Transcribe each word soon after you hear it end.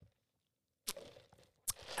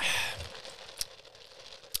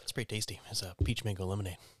It's pretty tasty. It's a peach mango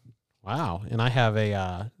lemonade. Wow. And I have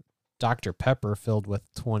a Dr. Pepper filled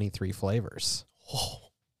with 23 flavors. Oh.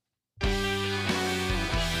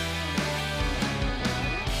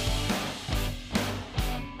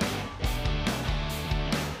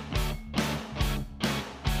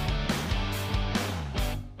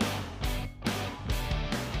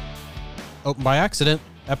 Open by accident,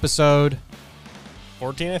 episode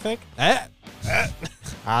 14, I think.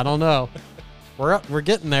 I don't know. We're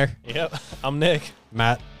getting there. Yep. I'm Nick.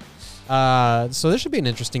 Matt. So this should be an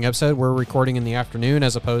interesting episode. We're recording in the afternoon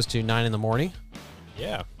as opposed to 9 in the morning.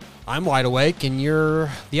 Yeah. I'm wide awake, and you're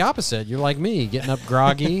the opposite. You're like me, getting up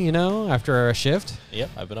groggy, after a shift. Yep.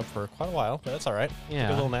 I've been up for quite a while, but that's all right. Yeah. Took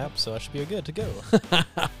a little nap, so I should be good to go.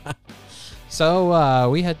 So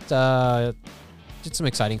we had did some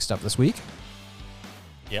exciting stuff this week.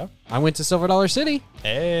 Yeah. I went to Silver Dollar City.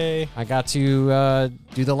 Hey. I got to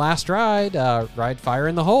do the last ride Fire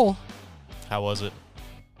in the Hole. How was it?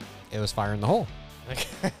 It was Fire in the Hole.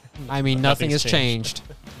 I mean, nothing has changed.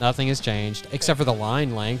 Nothing has changed, except for the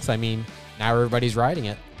line length. I mean, now everybody's riding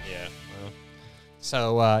it. Yeah. Well.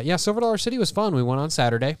 So, Silver Dollar City was fun. We went on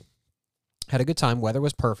Saturday. Had a good time. Weather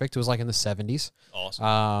was perfect. It was like in the 70s.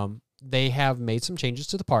 Awesome. They have made some changes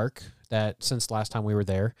to the park that since last time we were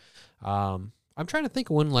there. I'm trying to think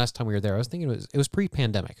of when last time we were there. I was thinking it was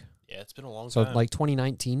pre-pandemic. Yeah, it's been a long So time. like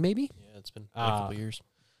 2019 maybe? Yeah, it's been a couple years.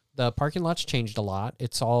 The parking lot's changed a lot.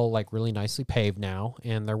 It's all like really nicely paved now,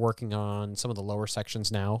 and they're working on some of the lower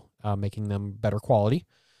sections now, making them better quality.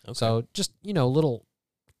 Okay. So just, little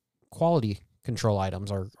quality control items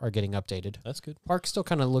are getting updated. That's good. Park still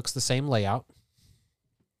kind of looks the same layout.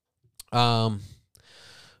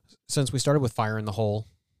 Since we started with Fire in the Hole,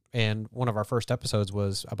 and one of our first episodes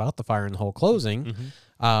was about the Fire in the Hole closing,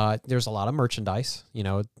 there's a lot of merchandise.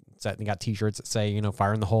 They got T-shirts that say,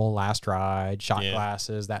 Fire in the Hole, last ride, shot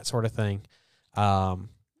glasses, that sort of thing. The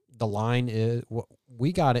line is,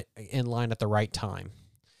 we got it in line at the right time.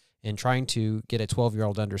 And trying to get a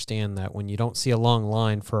 12-year-old to understand that when you don't see a long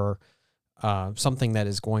line for something that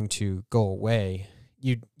is going to go away,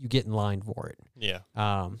 you get in line for it.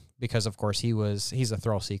 Yeah. Because of course he's a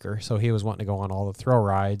thrill seeker, so he was wanting to go on all the thrill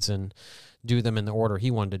rides and do them in the order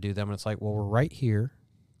he wanted to do them. And it's like, well, we're right here.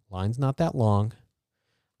 Line's not that long.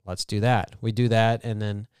 Let's do that. We do that, and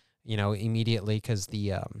then immediately, because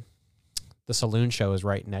the saloon show is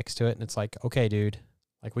right next to it, and it's like, okay, dude,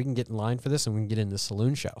 like we can get in line for this and we can get in the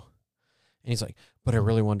saloon show. And he's like, but I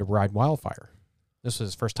really wanted to ride Wildfire. This was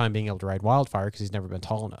his first time being able to ride Wildfire because he's never been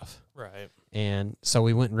tall enough. Right. And so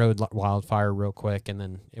we went and rode Wildfire real quick, and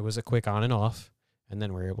then it was a quick on and off, and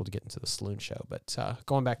then we were able to get into the saloon show. But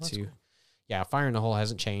going back to, cool. Fire in the Hole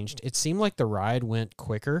hasn't changed. It seemed like the ride went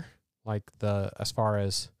quicker, like as far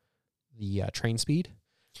as the train speed.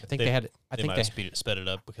 I think they might have sped it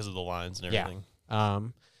up because of the lines and everything. Yeah.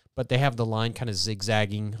 But they have the line kind of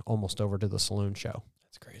zigzagging almost over to the saloon show.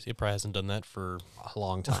 That's crazy. It probably hasn't done that for a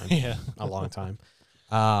long time. Yeah. A long time.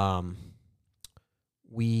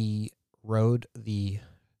 We rode the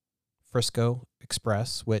Frisco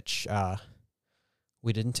Express, which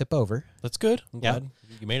we didn't tip over. That's good. I'm glad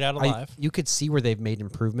you made it out alive. You could see where they've made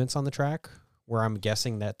improvements on the track, where I'm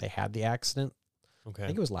guessing that they had the accident. Okay. I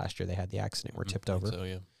think it was last year they had the accident where tipped over. So,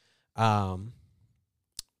 yeah.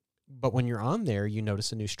 But when you're on there, you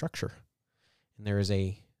notice a new structure. And there is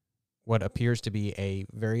what appears to be a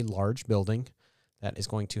very large building that is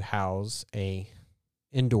going to house a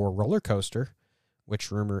indoor roller coaster, which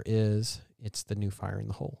rumor is it's the new Fire in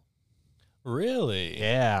the Hole. Really?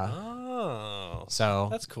 Yeah. Oh. So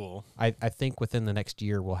that's cool. I think within the next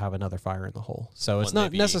year we'll have another Fire in the Hole. So it's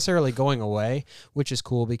not necessarily going away, which is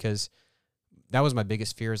cool because that was my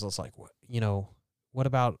biggest fear. Is it's like, what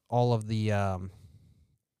about all of the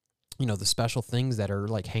the special things that are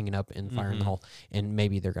like hanging up in Fire in the Hole, and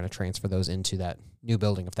maybe they're going to transfer those into that new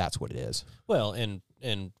building if that's what it is. Well, and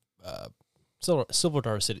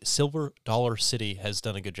Silver Dollar City has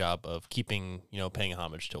done a good job of keeping, paying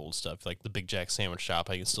homage to old stuff, like the Big Jack sandwich shop.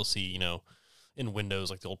 I can still see, in windows,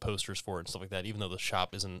 like the old posters for it and stuff like that. Even though the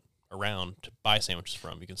shop isn't around to buy sandwiches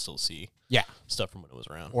from, you can still see stuff from when it was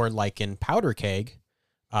around. Or like in Powder Keg,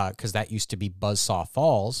 because that used to be Buzzsaw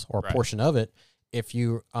Falls, or a portion of it. If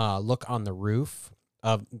you look on the roof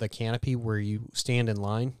of the canopy where you stand in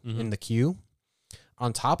line in the queue,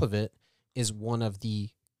 on top of it is one of the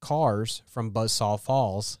cars from Buzzsaw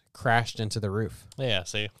Falls crashed into the roof. Yeah,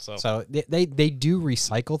 see? So they do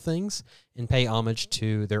recycle things and pay homage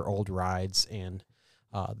to their old rides and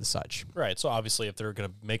the such. Right, so obviously if they're going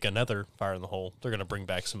to make another Fire in the Hole, they're going to bring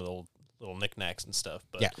back some of the old little knickknacks and stuff.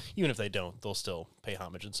 But even if they don't, they'll still pay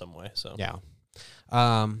homage in some way. So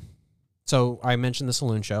So I mentioned the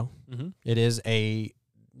saloon show. Mm-hmm. It is a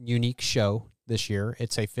unique show this year.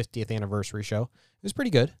 It's a 50th anniversary show. It was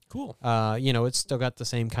pretty good. Cool. It's still got the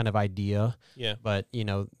same kind of idea. Yeah. But,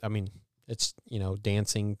 I mean, it's,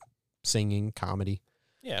 dancing, singing, comedy.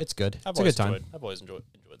 Yeah. It's good. It's a good time. I've always enjoyed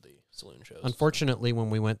the saloon shows. Unfortunately,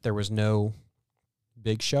 when we went, there was no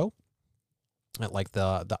big show at like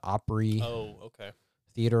the Opry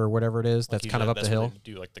Theater or whatever it is. That's kind of up the hill.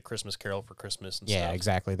 Do like the Christmas Carol for Christmas and stuff. stuff. Yeah,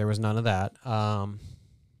 exactly. There was none of that.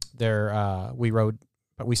 We rode,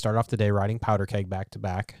 but we started off the day riding Powder Keg back to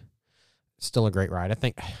back. Still a great ride.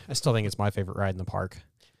 I still think it's my favorite ride in the park.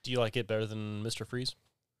 Do you like it better than Mr. Freeze?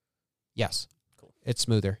 Yes. Cool. It's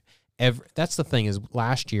smoother. That's the thing is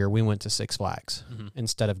last year we went to Six Flags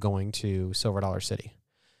instead of going to Silver Dollar City.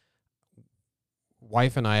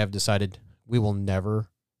 Wife and I have decided we will never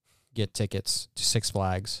get tickets to Six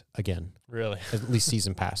Flags again. Really? At least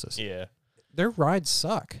season passes. Yeah. Their rides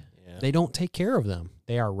suck. Yeah. They don't take care of them.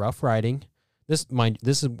 They are rough riding.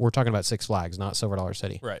 We're talking about Six Flags, not Silver Dollar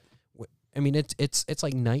City. Right. I mean, it's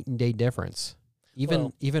like night and day difference.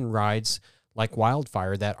 Even rides like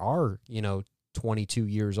Wildfire that are, 22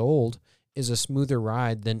 years old is a smoother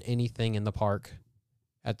ride than anything in the park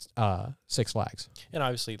at Six Flags. And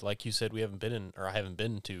obviously, like you said, I haven't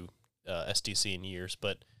been to SDC in years,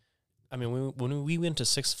 but I mean, when we went to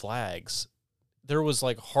Six Flags, there was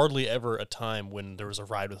like hardly ever a time when there was a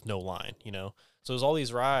ride with no line, So there's all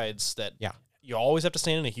these rides that you always have to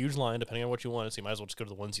stand in a huge line depending on what you want. So you might as well just go to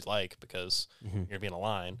the ones you like because you're going to be in a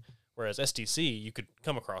line. Whereas SDC, you could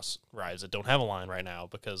come across rides that don't have a line right now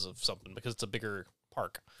because it's a bigger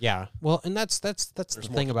park. Yeah. Well, and that's the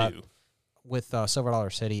thing about with Silver Dollar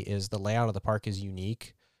City is the layout of the park is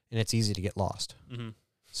unique and it's easy to get lost. Mm-hmm.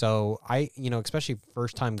 So especially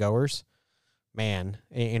first time goers, man,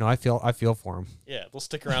 I feel for them. Yeah, they'll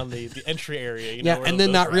stick around the entry area. And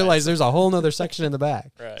then not realize there's a whole nother section in the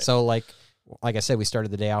back. Right. So like I said, we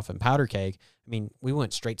started the day off in Powder Keg. I mean, we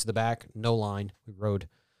went straight to the back, no line. We rode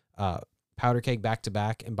Powder Keg back to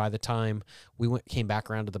back, and by the time we came back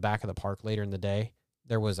around to the back of the park later in the day,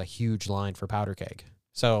 there was a huge line for Powder Keg.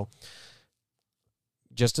 So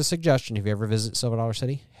just a suggestion, if you ever visit Silver Dollar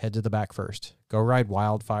City, head to the back first. Go ride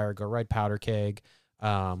Wildfire, go ride Powder Keg.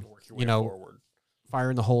 Work your way forward. Fire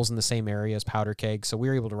in the Hole's in the same area as Powder Keg. So we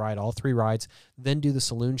were able to ride all three rides, then do the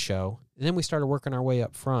saloon show. And then we started working our way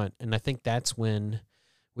up front. And I think that's when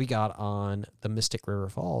we got on the Mystic River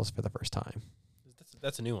Falls for the first time.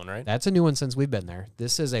 That's a new one, right? That's a new one since we've been there.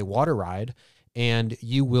 This is a water ride, and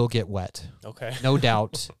you will get wet. Okay. No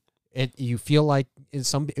doubt. You feel like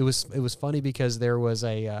it was funny because there was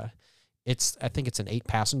I think it's an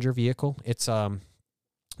 8-passenger vehicle. It's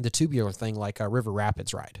the tubular thing like a River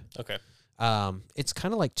Rapids ride. Okay. It's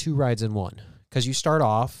kind of like two rides in one because you start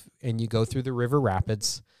off and you go through the River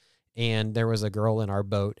Rapids, and there was a girl in our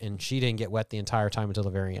boat and she didn't get wet the entire time until the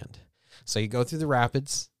very end. So you go through the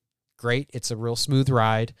rapids. Great. It's a real smooth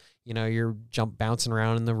ride. You're bouncing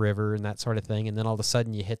around in the river and that sort of thing. And then all of a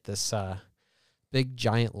sudden you hit this big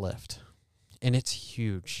giant lift, and it's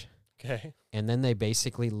huge. Okay. And then they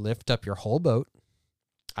basically lift up your whole boat.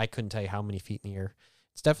 I couldn't tell you how many feet in the air.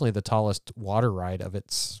 It's definitely the tallest water ride of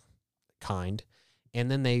its kind. And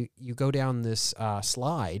then you go down this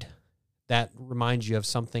slide that reminds you of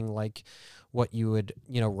something like what you would,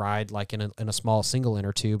 ride like in a small single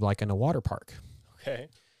inner tube, like in a water park. Okay.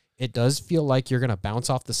 It does feel like you're going to bounce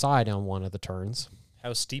off the side on one of the turns.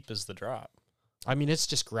 How steep is the drop? I mean, it's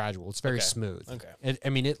just gradual. It's very smooth. Okay.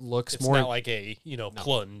 It looks it's more... It's not like a,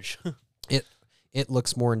 plunge. It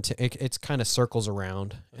looks more... It's kind of circles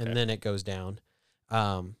around, and then it goes down.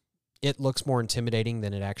 It looks more intimidating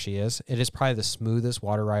than it actually is. It is probably the smoothest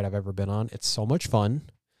water ride I've ever been on. It's so much fun.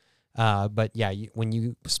 But yeah, when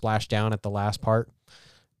you splash down at the last part...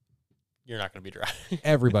 You're not going to be dry.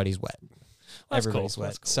 Everybody's wet. That's Everybody's cool. wet.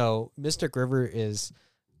 That's cool. So Mystic River is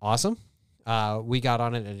awesome. We got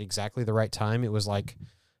on it at exactly the right time. It was like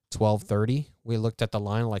 12:30. We looked at the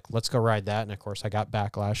line like, let's go ride that. And of course I got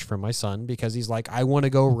backlash from my son because he's like, I want to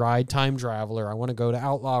go ride Time Traveler. I want to go to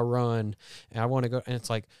Outlaw Run. And I want to go. And it's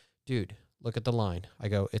like, dude, look at the line. I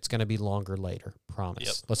go, it's going to be longer later. Promise.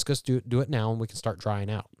 Yep. Let's just do it now and we can start drying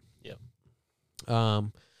out. Yep.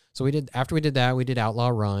 So after we did that, we did Outlaw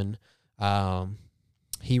Run.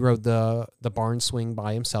 He rode the barn swing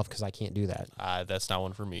by himself because I can't do that. That's not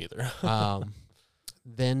one for me either.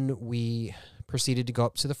 Then we proceeded to go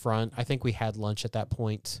up to the front. I think we had lunch at that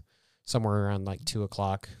point, somewhere around like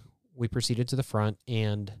 2:00. We proceeded to the front,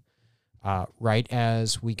 and right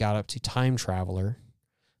as we got up to Time Traveler,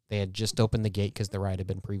 they had just opened the gate because the ride had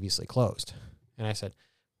been previously closed. And I said,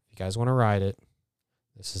 if you guys want to ride it,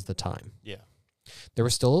 this is the time. Yeah. There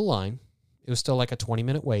was still a line. was still like a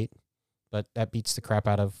 20-minute wait, but that beats the crap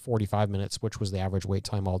out of 45 minutes, which was the average wait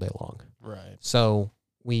time all day long. Right. So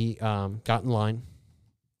we got in line,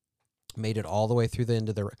 made it all the way through the end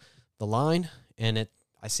of the line, and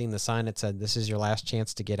I seen the sign that said, "This is your last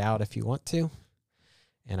chance to get out if you want to,"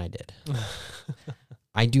 and I did.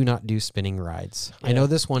 I do not do spinning rides. Yeah, I know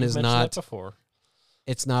this one is not. Before.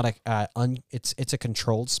 It's not it's a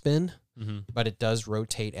controlled spin, but it does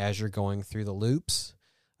rotate as you're going through the loops.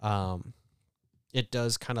 It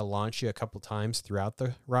does kind of launch you a couple times throughout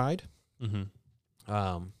the ride.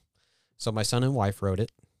 So my son and wife rode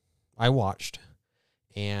it. I watched,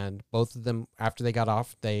 and both of them, after they got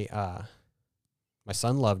off, my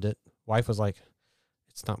son loved it. Wife was like,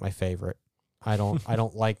 "It's not my favorite. I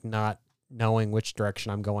don't like not knowing which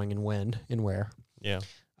direction I'm going and when and where." Yeah.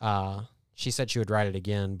 She said she would ride it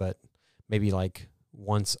again, but maybe like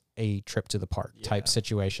once a trip to the park type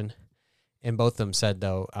situation. And both of them said,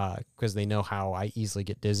 though, because they know how I easily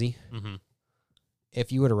get dizzy,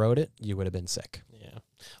 if you would have rode it, you would have been sick. Yeah.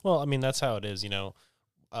 Well, I mean, that's how it is,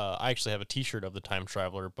 I actually have a T-shirt of the Time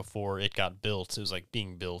Traveler before it got built. It was like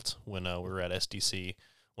being built when we were at SDC,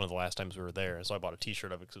 one of the last times we were there. So I bought a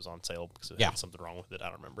T-shirt of it because it was on sale because it had something wrong with it. I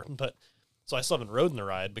don't remember. But so I still haven't rode in the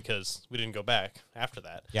ride because we didn't go back after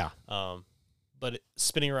that. Yeah. But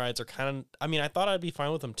spinning rides are kind of, I mean, I thought I'd be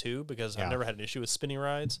fine with them too because I've never had an issue with spinning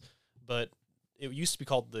rides, but it used to be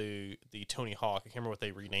called the Tony Hawk. I can't remember what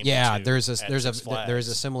they renamed it to. Yeah, there's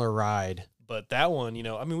a similar ride. But that one,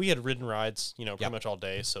 I mean, we had ridden rides, pretty much all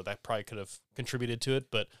day, so that probably could have contributed to it,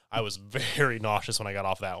 but I was very nauseous when I got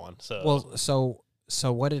off that one. So well,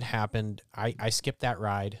 so what had happened, I skipped that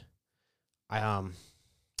ride. And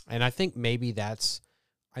I think maybe I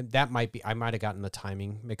might have gotten the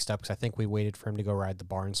timing mixed up because I think we waited for him to go ride the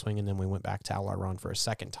barn swing, and then we went back to Outlaw Run for a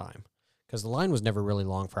second time because the line was never really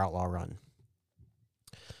long for Outlaw Run.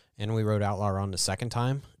 And we rode Outlaw Run the second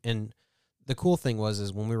time. And the cool thing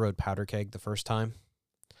is when we rode Powder Keg the first time,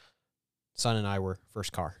 son and I were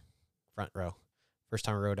first car, front row. First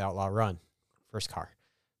time we rode Outlaw Run, first car.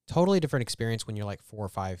 Totally different experience when you're like 4 or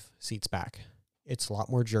 5 seats back. It's a lot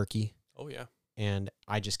more jerky. Oh, yeah. And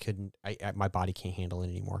I just couldn't, my body can't handle it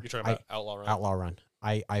anymore. You're talking about Outlaw Run? Outlaw Run.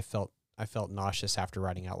 I felt nauseous after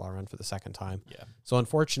riding Outlaw Run for the second time. Yeah. So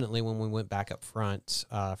unfortunately, when we went back up front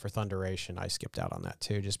for Thunderation, I skipped out on that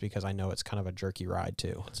too, just because I know it's kind of a jerky ride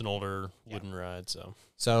too. It's an older wooden ride, so.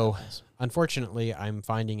 So unfortunately, I'm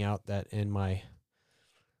finding out that in my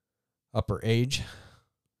upper age,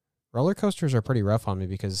 roller coasters are pretty rough on me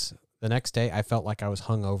because the next day I felt like I was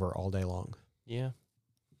hungover all day long. Yeah.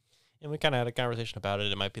 And we kind of had a conversation about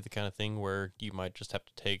it. It might be the kind of thing where you might just have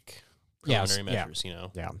to take preliminary measures,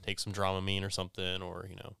 take some Dramamine or something, or,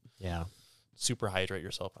 super hydrate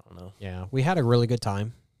yourself. I don't know. Yeah. We had a really good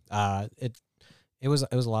time. It was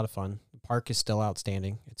a lot of fun. The park is still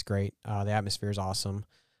outstanding. It's great. The atmosphere is awesome.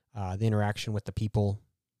 The interaction with the people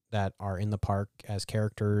that are in the park as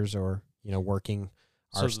characters or, working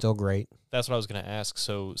are still great. That's what I was going to ask.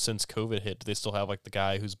 So since COVID hit, do they still have like the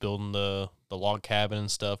guy who's building the log cabin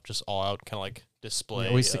and stuff, just all out kind of like display?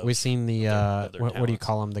 Yeah, we've seen the what do you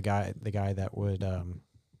call him? The guy that would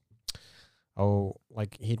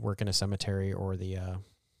like he'd work in a cemetery or the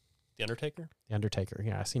Undertaker. The Undertaker.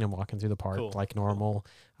 Yeah, I seen him walking through the park like normal.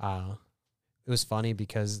 It was funny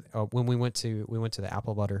because when we went to the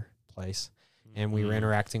apple butter place and we were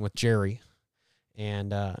interacting with Jerry.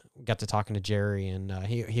 And got to talking to Jerry, and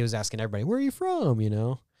he was asking everybody, "Where are you from?"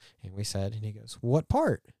 And we said, and he goes, "What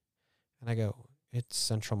part?" And I go, "It's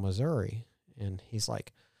Central Missouri." And he's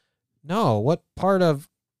like, "No, what part of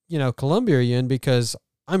Columbia are you in? Because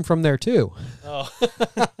I'm from there too." Oh,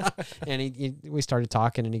 and we started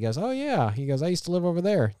talking, and he goes, "Oh yeah," he goes, "I used to live over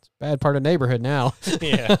there. It's a bad part of neighborhood now."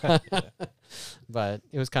 Yeah. But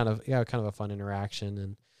it was kind of a fun interaction,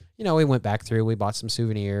 and. We went back through. We bought some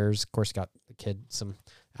souvenirs. Of course, got the kid some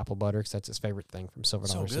apple butter because that's his favorite thing from Silver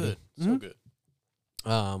Dollar City. So good.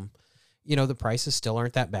 The prices still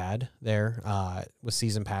aren't that bad there. With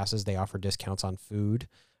season passes, they offer discounts on food.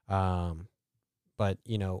 But I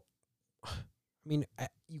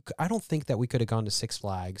don't think that we could have gone to Six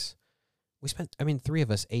Flags. We spent. 3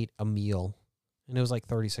 of us ate a meal, and it was like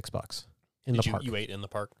 $36 in the park. You ate in the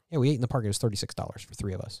park? Yeah, we ate in the park. It was $36 for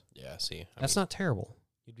 3 of us. Yeah, see, that's not terrible.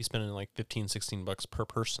 You'd be spending like $15-$16 per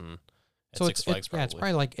person at so Six Flags.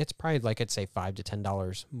 It's probably like I'd say $5 to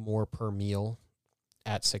 $10 more per meal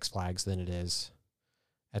at Six Flags than it is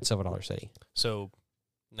at Silver Dollar City. So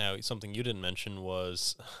now something you didn't mention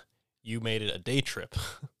was you made it a day trip.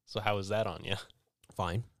 So how was that on you?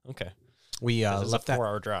 Fine. Okay. We left a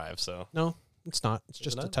 4-hour drive. So no, it's not. It's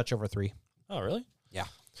just a touch over 3. Oh, really? Yeah.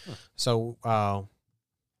 Huh. So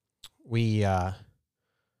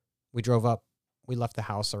we drove up. We left the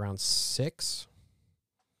house around 6,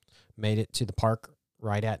 made it to the park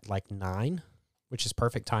right at like 9, which is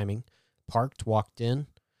perfect timing. Parked, walked in.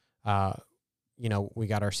 We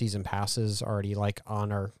got our season passes already like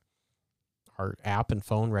on our app and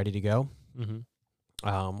phone ready to go.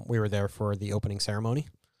 Mm-hmm. We were there for the opening ceremony,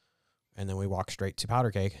 and then we walked straight to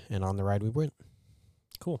Powder Keg, and on the ride we went.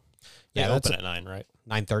 Cool. Yeah, They that's open at 9, right?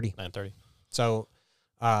 9:30. 9:30. So,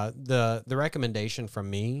 the recommendation from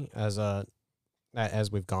me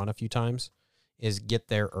as we've gone a few times is get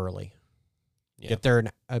there early. Yeah. Get there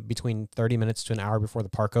between 30 minutes to an hour before the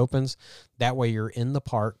park opens. That way you're in the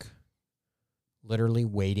park literally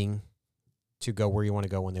waiting to go where you want to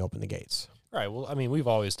go when they open the gates. Right. Well, I mean, we've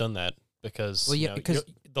always done that because, because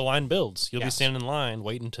the line builds. You'll be Yes. standing in line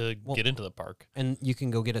waiting to get into the park. And you can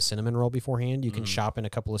go get a cinnamon roll beforehand. You can shop in a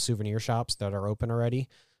couple of souvenir shops that are open already.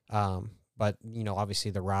 But, obviously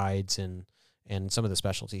the rides and some of the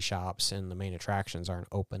specialty shops and the main attractions aren't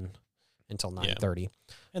open until 9:30.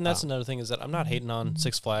 And that's another thing is that I'm not hating on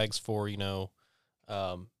Six Flags for, I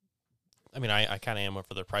mean, I kind of am up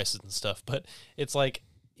for their prices and stuff, but it's like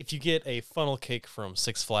if you get a funnel cake from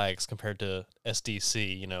Six Flags compared to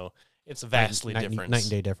SDC, it's vastly different. Night and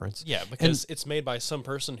day difference. Yeah, because it's made by some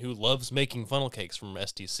person who loves making funnel cakes from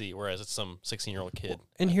SDC, whereas it's some 16-year-old kid.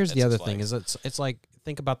 And here's the other thing is it's like,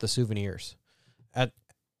 think about the souvenirs.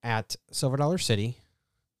 At Silver Dollar City,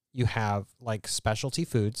 you have like specialty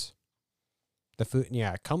foods. The food,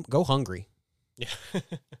 go hungry. Yeah.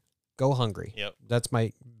 Go hungry. Yep. That's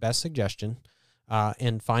my best suggestion.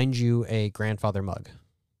 And find you a grandfather mug.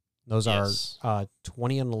 Those are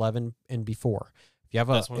 20 and 11 and before. If you have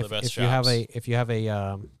That's one of the best if you have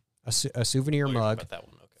a souvenir mug that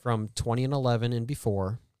one. Okay. from 20 and 11 and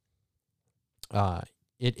before,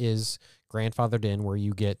 it is grandfathered in where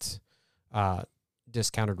you get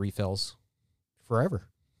discounted refills forever.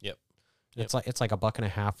 Yep. It's like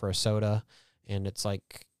 $1.50 for a soda, and it's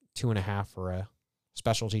like $2.50 for a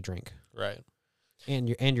specialty drink. Right. And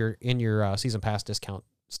your season pass discount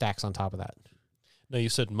stacks on top of that. No, you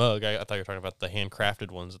said mug. I thought you were talking about the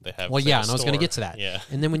handcrafted ones that they have. Well, yeah, and I was going to get to that. Yeah.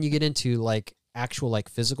 And then when you get into like actual like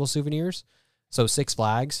physical souvenirs, so Six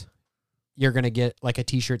Flags, you're going to get like a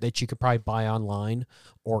T-shirt that you could probably buy online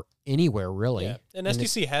or anywhere really. Yeah. And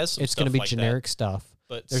SDC has some it's stuff going to be like generic that, stuff.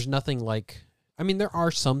 but There's nothing like, I mean, there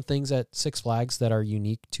are some things at Six Flags that are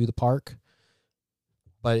unique to the park,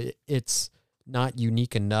 but it's not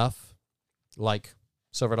unique enough like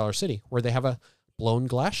Silver Dollar City, where they have a blown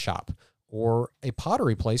glass shop or a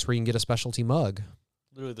pottery place where you can get a specialty mug.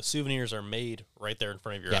 literally the souvenirs are made right there in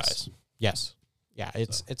front of your eyes. Yes. Yeah,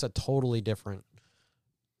 it's a totally different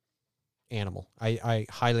animal. I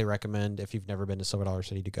highly recommend, if you've never been to Silver Dollar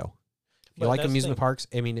City, to go. If you like amusement parks,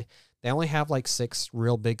 I mean, they only have like 6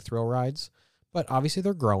 real big thrill rides, but obviously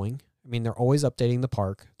they're growing. I mean, they're always updating the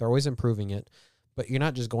park. They're always improving it, but you're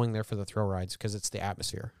not just going there for the thrill rides because it's the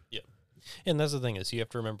atmosphere. Yeah. And that's the thing is you have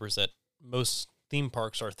to remember is that most theme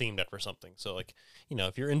parks are themed after something. So like,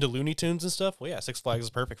 if you're into Looney Tunes and stuff, well, yeah, Six Flags is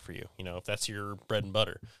perfect for you, if that's your bread and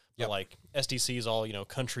butter. But like SDC is all,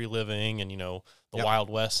 country living and, the Wild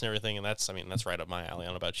West and everything. And that's right up my alley. I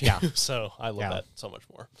don't know about you. Yeah. So I love that so much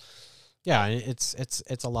more. Yeah.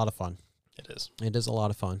 It's a lot of fun. It is. It is a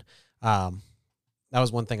lot of fun. That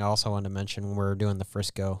was one thing I also wanted to mention when we were doing the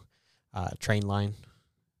Frisco train line,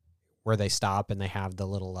 where they stop and they have the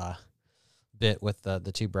little bit with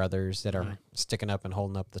the 2 brothers that are sticking up and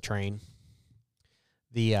holding up the train.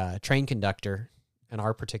 The train conductor in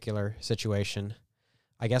our particular situation,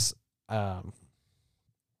 I guess a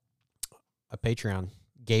Patreon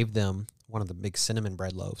gave them one of the big cinnamon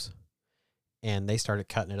bread loaves, and they started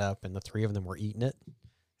cutting it up, and the 3 of them were eating it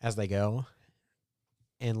as they go.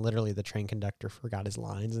 And literally the train conductor forgot his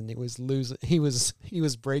lines, and he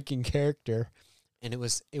was breaking character. And it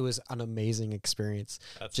was an amazing experience.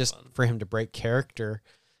 That's just fun. For him to break character,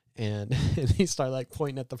 and he started like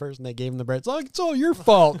pointing at the person that gave him the bread. It's like, it's all your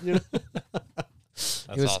fault. That's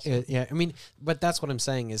awesome. I mean, but that's what I'm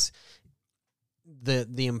saying is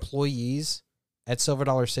the employees at Silver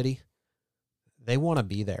Dollar City, they want to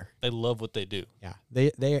be there. They love what they do. Yeah,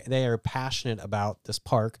 they are passionate about this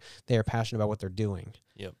park. They are passionate about what they're doing.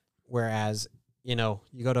 Yep. Whereas, you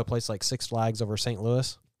go to a place like Six Flags over St.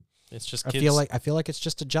 Louis. It's just I kids. feel like it's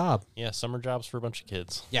just a job. Yeah, summer jobs for a bunch of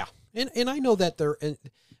kids. Yeah. And I know that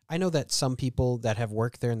I know that some people that have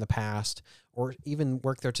worked there in the past or even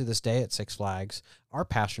work there to this day at Six Flags are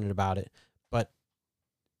passionate about it, but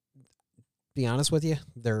be honest with you,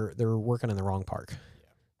 they're working in the wrong park.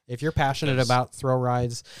 Yeah. If you're passionate about thrill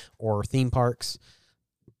rides or theme parks,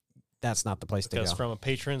 that's not the place to go. Because from a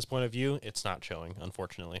patron's point of view, it's not showing,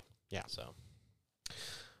 unfortunately. Yeah. So,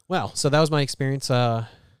 well, so that was my experience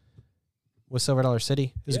with Silver Dollar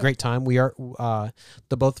City. It was a great time. We are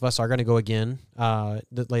the both of us are going to go again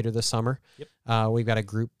later this summer. Yep. We've got a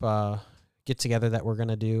group get together that we're going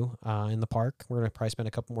to do in the park. We're going to probably spend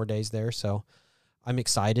a couple more days there, so I'm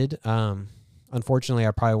excited. Unfortunately,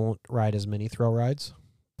 I probably won't ride as many thrill rides,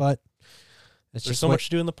 but there's just so much to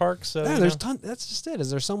do in the park. So yeah, there's ton. That's just it.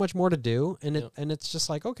 There's so much more to do, and it's just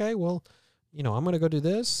like, okay, well, I'm going to go do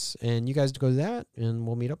this, and you guys go do that, and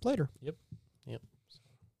we'll meet up later. Yep.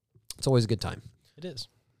 It's always a good time. It is.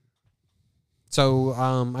 So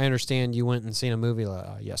I understand you went and seen a movie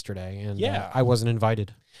yesterday, and I wasn't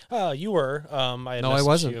invited. You were. I had No, I messaged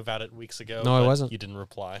wasn't. you about it weeks ago. No, I wasn't. You didn't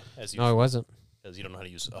reply, as No, I wasn't. because you don't know how to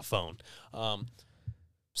use a phone.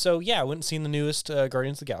 So yeah, I went and seen the newest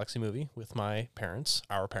Guardians of the Galaxy movie with my parents,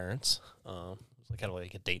 our parents. It was kind of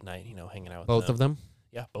like a date night, hanging out with Both them. of them?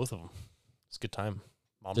 Yeah, both of them. It's a good time.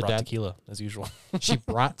 Mom Did brought Dad- tequila, as usual. She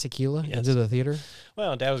brought tequila Yes. into the theater?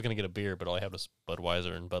 Well, Dad was going to get a beer, but all I had was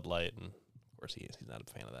Budweiser and Bud Light, and of course he's not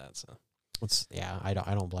a fan of that. So, I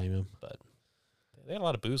don't blame him. but they had a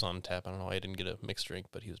lot of booze on tap. I don't know why I didn't get a mixed drink,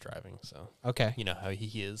 but he was driving, so Okay. you know how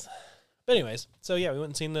he is. But anyways, so yeah, we went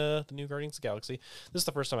and seen the new Guardians of the Galaxy. This is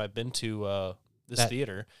the first time I've been to this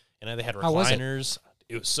theater, and they had How was it? recliners.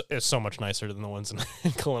 It's so much nicer than the ones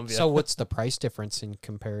in Columbia. So what's the price difference in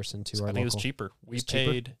comparison to our I think it was local? cheaper. We It's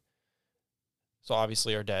cheaper? paid. So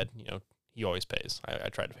obviously our dad, he always pays. I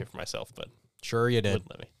tried to pay for myself, but Sure you did. wouldn't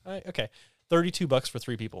let me. Okay, $32 for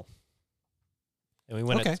 3 people, and we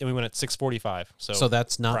went at 6:45. So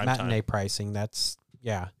that's not prime matinee time. pricing. That's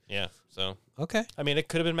Yeah. So okay. I mean, it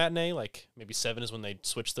could have been matinee. Like maybe 7 is when they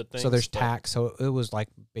switched the thing. So there's tax. So it was like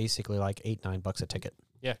basically like $8-9 a ticket.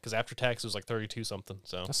 Yeah, because after tax it was like 32 something.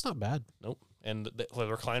 So That's not bad. nope. And the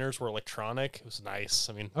recliners were electronic. It was nice.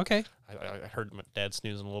 I mean, Okay. I heard my dad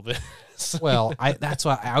snoozing a little bit. So Well, that's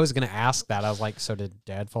why I was going to ask that. I was like, so did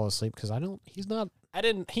Dad fall asleep? Because he's not.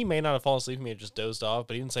 he may not have fallen asleep. He may have just dozed off,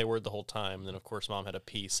 but he didn't say a word the whole time. And then, of course, Mom had to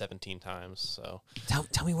pee 17 times. So,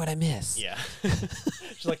 Tell me what I missed. yeah.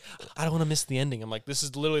 She's like, I don't want to miss the ending. I'm like, this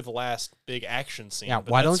is literally the last big action scene. Yeah.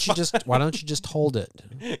 but Why that's don't you just hold it?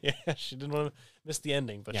 fine. Yeah, she didn't want to miss the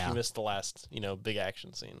ending, but Yeah. she missed the last, big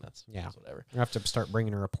action scene. That's whatever. You have to start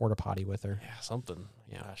bringing her a porta potty with her. Yeah, something.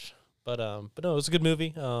 Yeah. Gosh. But no, it was a good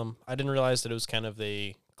movie. I didn't realize that it was kind of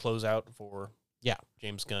the closeout for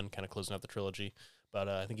James Gunn, kind of closing out the trilogy. But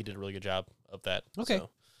I think he did a really good job of that. Okay.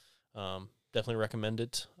 So, definitely recommend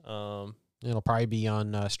it. It'll probably be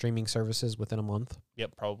on streaming services within a month.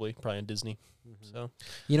 Yep, probably on Disney. So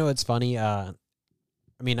It's funny. I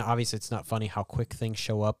mean, obviously, it's not funny how quick things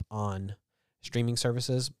show up on streaming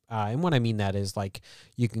services. And what I mean that is like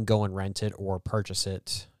you can go and rent it or purchase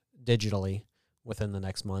it digitally within the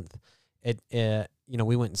next month.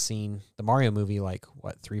 We went and seen the Mario movie like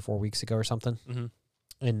 3-4 weeks ago or something,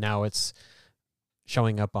 and now it's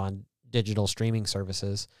showing up on digital streaming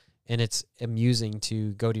services. And it's amusing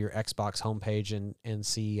to go to your Xbox homepage and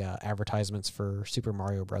see advertisements for Super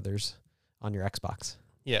Mario Brothers on your Xbox.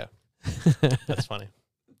 yeah, that's funny.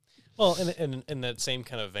 Well, in that same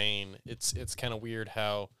kind of vein, it's kind of weird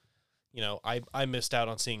how, I missed out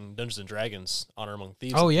on seeing Dungeons and Dragons: Honor Among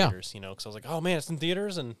Thieves in theaters, because I was like, oh man, it's in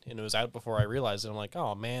theaters, and it was out before I realized it. I'm like,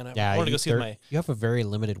 oh man, I wanted to go see with my. You have a very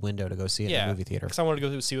limited window to go see it in the movie theater. Because I wanted to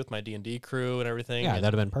go see with my D&D crew and everything. Yeah, and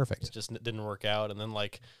that'd have been perfect. it just didn't work out, and then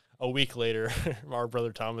like a week later, our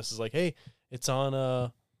brother Thomas is like, hey, it's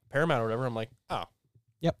on Paramount or whatever. I'm like, oh,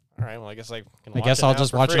 yep. All right, well, I guess I can. I guess I'll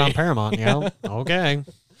just watch it on Paramount. Yeah. Okay.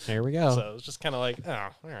 Here we go. So it was just kind of like, oh,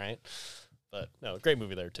 all right. But no, great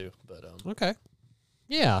movie there too. But okay.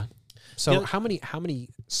 Yeah. So Yeah. how many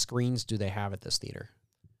screens do they have at this theater?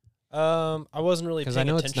 I wasn't really Because paying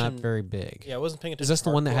I know attention. it's not very big. Yeah, I wasn't paying attention. Is this the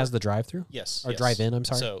one that has the drive-through? Yes. Or drive-in, I'm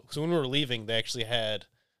sorry. So when we were leaving, they actually had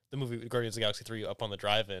the movie Guardians of the Galaxy 3 up on the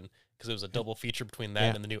drive-in because it was a double feature between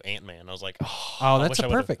that and the new Ant-Man. I was like, oh, that's I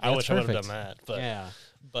wish perfect. I wish I would have perfect. done that. But Yeah.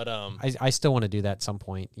 but I still want to do that at some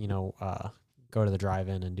point. Go to the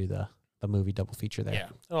drive-in and do the movie double feature there. yeah.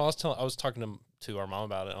 No, I was talking to our mom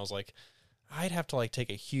about it. And I was like, I'd have to like take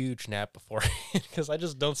a huge nap before because I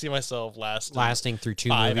just don't see myself lasting through 2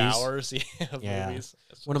 5 movies. hours. Of Yeah. movies.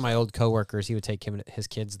 One of my old coworkers, he would take his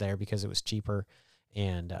kids there because it was cheaper,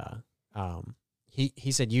 and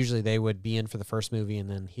he said usually they would be in for the first movie and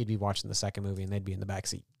then he'd be watching the second movie and they'd be in the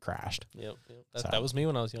backseat crashed. Yep. That was me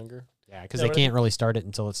when I was younger. Yeah, because they can't really start it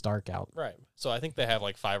until it's dark out. Right. So I think they have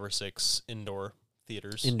like 5 or 6 indoor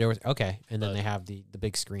theaters. Indoors, okay, and then they have the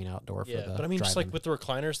big screen outdoor for the. But I mean, just like drive-in. with the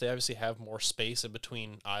recliners, they obviously have more space in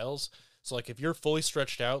between aisles. So like if you're fully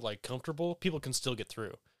stretched out, like comfortable, people can still get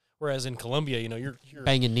through. Whereas in Colombia, you're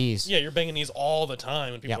banging knees. Yeah, you're banging knees all the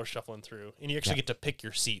time when people Yep. are shuffling through, and you actually Yep. get to pick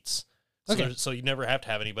your seats. So, Okay. so you never have to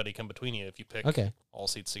have anybody come between you if you pick all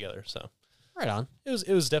seats together. So Right on.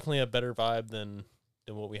 it was definitely a better vibe than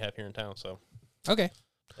what we have here in town. So Okay.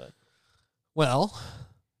 But. Well,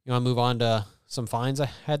 you want to move on to some finds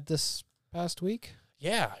I had this past week?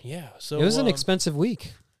 Yeah. So It was an expensive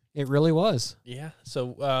week. It really was. Yeah.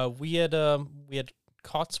 So we had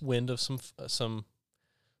caught wind of some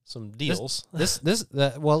deals.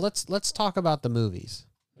 Well, let's talk about the movies.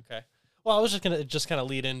 Okay. Well, I was just gonna kind of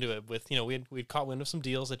lead into it with we'd caught wind of some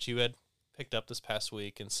deals that you had picked up this past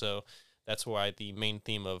week, and so that's why the main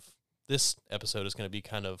theme of this episode is going to be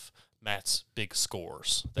kind of Matt's big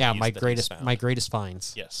scores. My greatest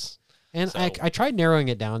finds. Yes. And so, I tried narrowing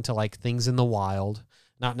it down to like things in the wild,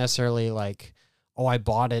 not necessarily like, oh, I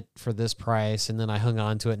bought it for this price and then I hung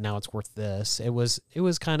on to it and now it's worth this. It was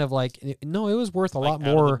kind of like, it was worth a lot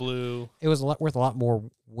more. Out of the blue. It was worth a lot more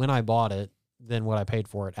when I bought it than what I paid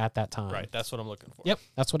for it at that time. Right. That's what I'm looking for. Yep.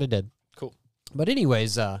 That's what it did. Cool. But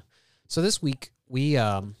anyways, so this week we,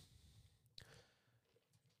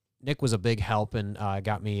 Nick was a big help and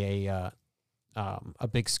got me a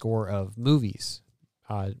big score of movies,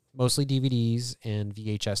 mostly DVDs and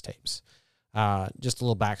VHS tapes. Just a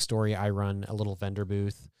little backstory. I run a little vendor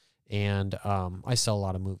booth and I sell a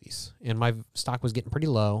lot of movies and my stock was getting pretty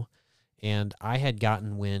low and I had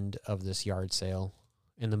gotten wind of this yard sale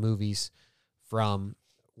in the movies from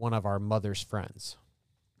one of our mother's friends.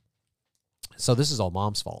 So this is all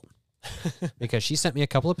Mom's fault because she sent me a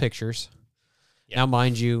couple of pictures. Yeah. Now,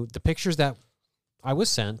 mind you, the pictures that I was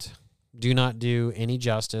sent do not do any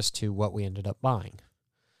justice to what we ended up buying.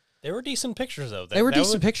 They were decent pictures, though. They were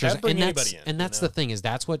decent pictures, and that's the thing is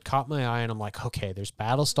that's what caught my eye, and I'm like, okay, there's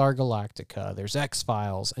Battlestar Galactica, there's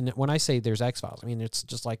X-Files, and when I say there's X-Files, I mean it's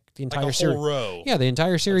just like the entire series. Row. Yeah, the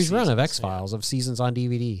entire series run of X-Files of seasons on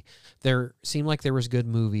DVD. There seemed like there was good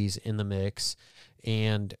movies in the mix,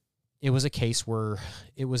 and it was a case where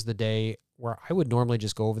it was the day where I would normally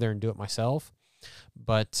just go over there and do it myself,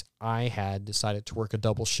 but I had decided to work a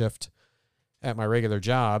double shift at my regular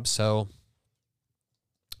job, so.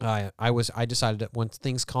 I decided that once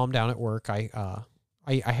things calmed down at work, I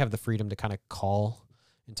have the freedom to kind of call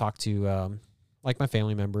and talk to like my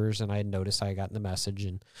family members, and I had noticed I had gotten the message,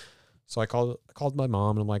 and so I called my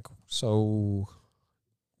mom, and I'm like, so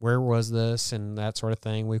where was this and that sort of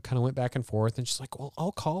thing. We kind of went back and forth, and she's like, well,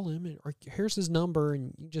 I'll call him, or here's his number,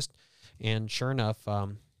 and and sure enough,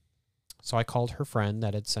 so I called her friend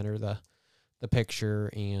that had sent her the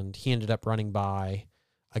picture, and he ended up running by.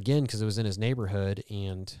 Again, because it was in his neighborhood,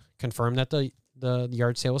 and confirmed that the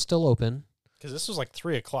yard sale was still open. Because this was like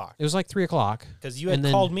 3 o'clock. It was like 3 o'clock. Because you had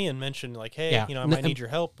called me and mentioned like, hey, I might need your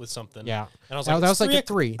help with something. Yeah. And I was like, that was like at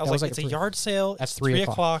 3. I was like, it's a yard sale. At 3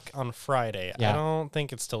 o'clock on Friday. Yeah. I don't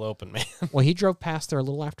think it's still open, man. Well, he drove past there a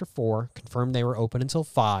little after 4, confirmed they were open until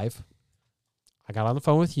 5. I got on the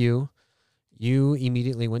phone with you. You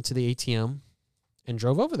immediately went to the ATM and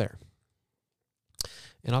drove over there.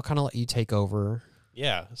 And I'll kind of let you take over.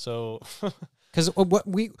 Yeah, so because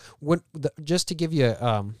just to give you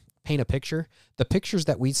paint a picture, the pictures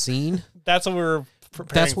that we'd seen, that's what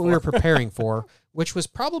we were preparing for, which was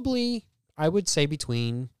probably, I would say,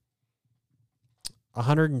 between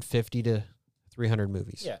 150 to 300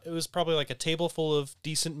 movies. Yeah, it was probably like a table full of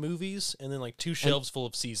decent movies and then like 2 shelves full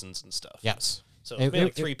of seasons and stuff. Yes. So it made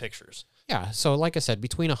like 3 pictures. Yeah, so like I said,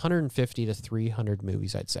 between 150 to 300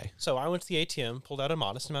 movies, I'd say. So I went to the ATM, pulled out a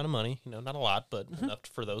modest amount of money, not a lot, but enough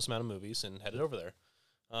for those amount of movies, and headed over there.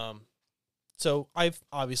 So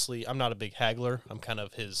I'm not a big haggler. I'm kind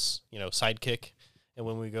of his, sidekick. And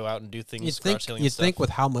when we go out and do things, you'd think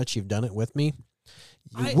with how much you've done it with me,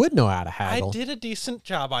 you would know how to haggle. I did a decent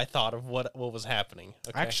job, I thought, of what was happening.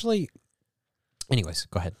 Okay? Actually, anyways,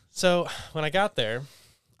 go ahead. So when I got there,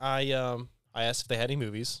 I asked if they had any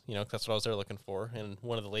movies, that's what I was there looking for. And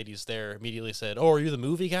one of the ladies there immediately said, "Oh, are you the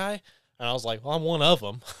movie guy?" And I was like, "Well, I'm one of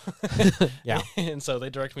them." Yeah. And so they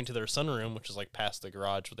directed me to their sunroom, which is like past the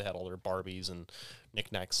garage where they had all their Barbies and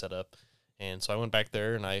knickknacks set up. And so I went back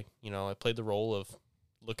there and I played the role of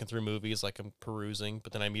looking through movies like I'm perusing.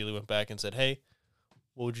 But then I immediately went back and said, "Hey,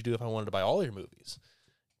 what would you do if I wanted to buy all your movies?"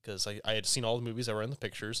 Because I had seen all the movies that were in the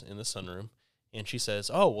pictures in the sunroom. And she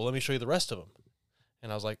says, "Oh, well, let me show you the rest of them."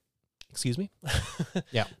 And I was like, "Excuse me?"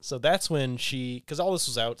 Yeah. So that's when because all this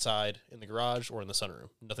was outside in the garage or in the sunroom.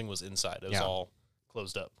 Nothing was inside. It was all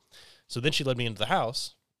closed up. So then she led me into the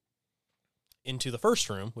house, into the first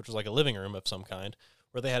room, which was like a living room of some kind,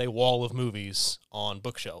 where they had a wall of movies on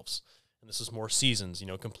bookshelves. And this was more seasons,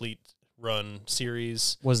 complete run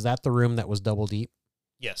series. Was that the room that was double deep?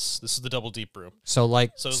 Yes, this is the double deep room. So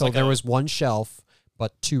So there was one shelf,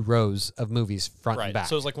 but 2 rows of movies front and back.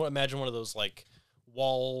 So it's like imagine one of those like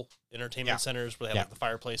wall entertainment centers where they have like the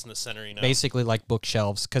fireplace in the center. You know, basically like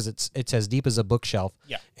bookshelves because it's as deep as a bookshelf.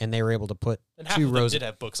 Yeah, and they were able to put and half 2 of them rows. did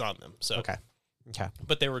have books on them. So Okay.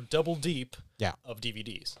 But they were double deep. Yeah. Of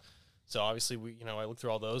DVDs. So obviously I looked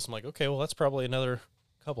through all those. I'm like, okay, well that's probably another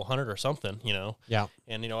couple hundred or something, you know. Yeah.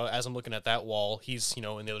 And as I'm looking at that wall, he's in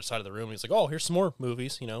the other side of the room. And he's like, oh, here's some more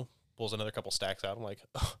movies. Pulls another couple stacks out. I'm like,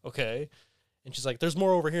 oh, okay. And she's like, there's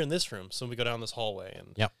more over here in this room. So we go down this hallway,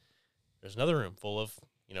 and there's another room full of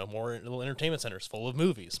more little entertainment centers full of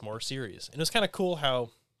movies, more series. And it was kind of cool how,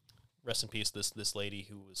 rest in peace, this lady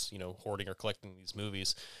who was hoarding or collecting these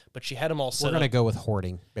movies, but she had them all set up. We're gonna go with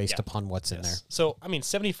hoarding based upon what's in there. So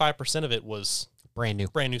 75% of it was brand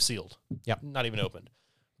new sealed. Yep. Not even opened.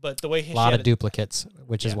 But the way a lot of duplicates,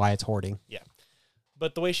 which is why it's hoarding. Yeah.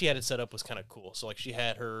 But the way she had it set up was kind of cool. So, like, she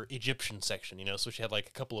had her Egyptian section, so she had, like,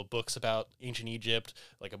 a couple of books about ancient Egypt,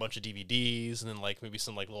 like a bunch of DVDs, and then, like, maybe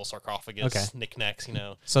some, like, little sarcophagus knickknacks,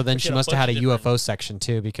 So then she must have had a UFO section,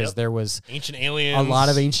 too, because there was ancient aliens, a lot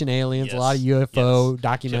of ancient aliens, a lot of UFO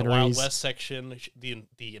documentaries. She had a Wild West section,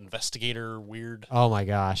 the investigator weird. Oh, my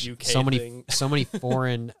gosh. UK so thing. many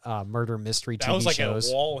foreign murder mystery TV shows. That was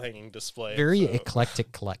like a wall-hanging display. Very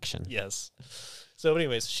eclectic collection. Yes. So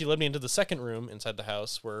anyways, she led me into the second room inside the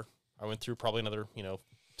house where I went through probably another,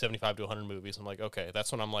 75 to 100 movies. I'm like, okay,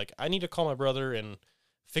 that's when I'm like, I need to call my brother and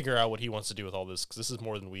figure out what he wants to do with all this because this is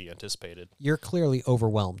more than we anticipated. You're clearly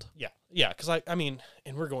overwhelmed. Yeah. Yeah, because I mean,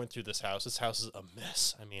 and we're going through this house. This house is a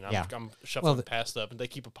mess. I mean, I'm shuffling past stuff, and they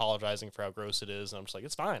keep apologizing for how gross it is. And I'm just like,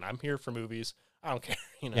 it's fine. I'm here for movies. I don't care,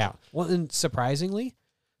 Yeah. Well, and surprisingly,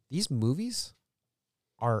 these movies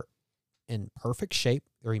are in perfect shape.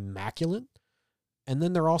 They're immaculate. And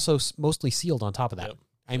then they're also mostly sealed on top of that. Yep.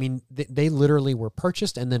 I mean, they literally were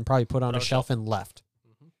purchased and then probably put on a shelf and left.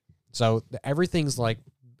 Mm-hmm. So everything's like,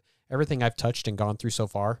 everything I've touched and gone through so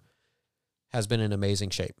far has been in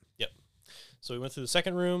amazing shape. Yep. So we went through the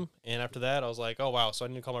second room, and after that, I was like, oh, wow, so I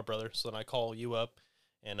need to call my brother. So then I call you up,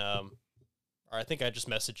 and or I think I just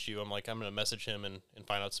messaged you. I'm like, I'm going to message him and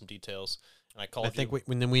find out some details. And I called you. I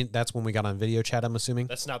think that's when we got on video chat, I'm assuming?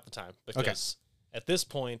 That's not the time, because at this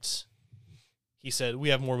point, he said, we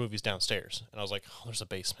have more movies downstairs. And I was like, oh, there's a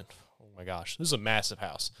basement. Oh, my gosh. This is a massive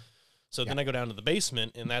house. So then I go down to the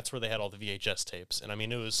basement, and that's where they had all the VHS tapes. And, I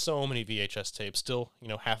mean, it was so many VHS tapes. Still,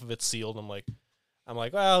 half of it's sealed. I'm like,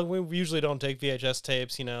 well, we usually don't take VHS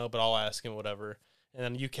tapes, but I'll ask him, whatever. And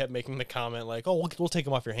then you kept making the comment like, oh, we'll take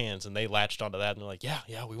them off your hands. And they latched onto that, and they're like,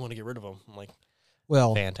 yeah, we want to get rid of them. I'm like,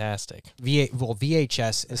 well, fantastic.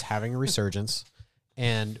 VHS is having a resurgence.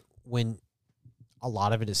 And when a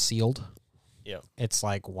lot of it is sealed, it's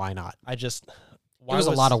like, why not? It was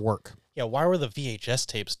a lot of work. Yeah, why were the VHS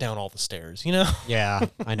tapes down all the stairs, Yeah,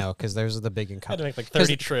 I know, because there's the big I had to make like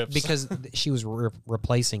 30 trips. Because she was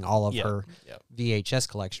replacing all of her VHS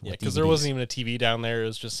collection with because there wasn't even a TV down there. It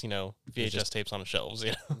was just, VHS tapes on the shelves,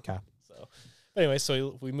 Okay. So, anyway,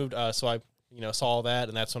 so we moved, so I, saw all that,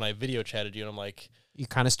 and that's when I video chatted you, and I'm like... You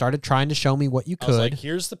kind of started trying to show me what you could. I was like,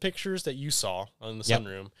 here's the pictures that you saw in the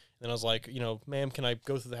sunroom. And I was like, ma'am, can I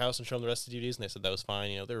go through the house and show them the rest of the DVDs? And they said that was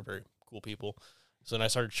fine. They were very cool people. So then I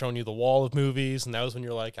started showing you the wall of movies, and that was when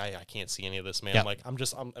you're like, I can't see any of this, man. Yep.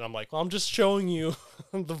 I'm like, well, I'm just showing you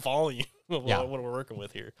the volume of what we're working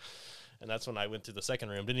with here. And that's when I went through the second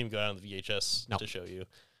room. Didn't even go down to the VHS to show you.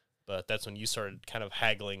 But that's when you started kind of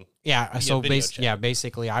haggling. Yeah, so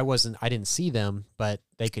basically I didn't see them, but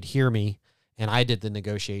they could hear me, and I did the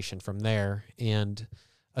negotiation from there. And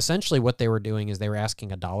essentially what they were doing is they were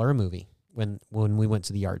asking $1 a movie when we went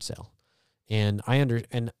to the yard sale. And I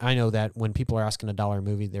know that when people are asking $1 a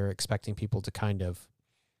movie, they're expecting people to kind of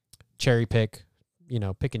cherry pick,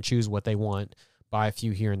 pick and choose what they want, buy a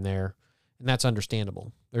few here and there. And that's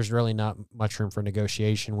understandable. There's really not much room for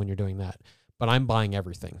negotiation when you're doing that. But I'm buying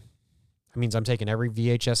everything. That means I'm taking every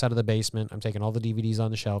VHS out of the basement. I'm taking all the DVDs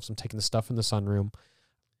on the shelves. I'm taking the stuff in the sunroom.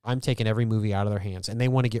 I'm taking every movie out of their hands. And they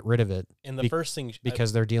want to get rid of it. And the first thing...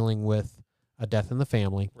 Because they're dealing with a death in the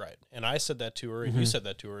family. Right. And I said that to her, and you said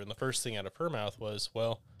that to her, and the first thing out of her mouth was,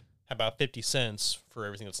 well, how about 50 cents for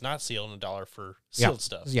everything that's not sealed and $1 for sealed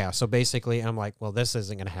stuff? Yeah, so basically I'm like, well, this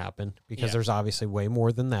isn't going to happen because there's obviously way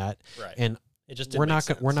more than that. Right. And it just we're not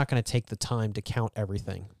going to take the time to count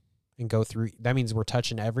everything and go through. That means we're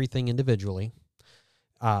touching everything individually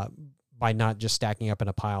by not just stacking up in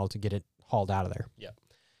a pile to get it hauled out of there. Yeah.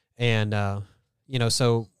 And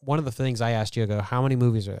so one of the things I asked you, I go, how many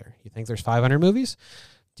movies are there? You think there's 500 movies?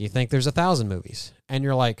 Do you think there's 1,000 movies? And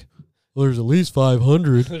you're like, well, there's at least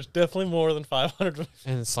 500. There's definitely more than 500.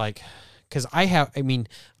 And it's like, because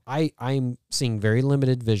I'm seeing very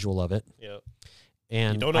limited visual of it. Yeah.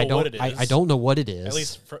 And you don't know what it is. I don't know what it is. At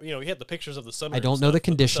least, you had the pictures of the sunroom. I don't know the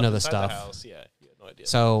condition of the inside stuff. The house. Yeah, you have no idea.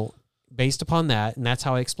 So based upon that, and that's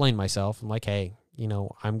how I explained myself. I'm like, hey,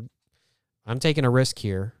 I'm taking a risk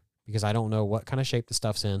here because I don't know what kind of shape the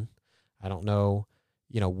stuff's in. I don't know,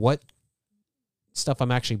 what stuff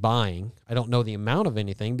I'm actually buying. I don't know the amount of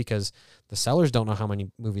anything because the sellers don't know how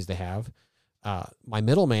many movies they have. My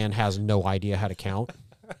middleman has no idea how to count.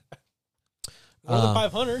 More than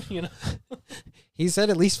 500, He said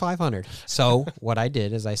at least 500. So what I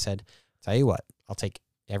did is I said, tell you what, I'll take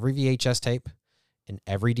every VHS tape and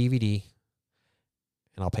every DVD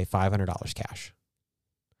and I'll pay $500 cash.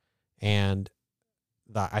 And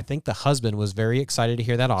I think the husband was very excited to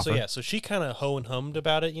hear that offer. So she kind of ho and hummed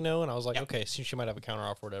about it, and I was like, okay, so she might have a counter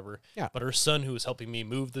offer or whatever. Yeah. But her son, who was helping me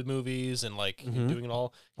move the movies and doing it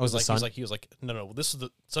all, he was like, no, this is the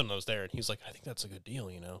son that was there, and he was like, I think that's a good deal,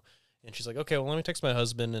 And she's like, okay, well, let me text my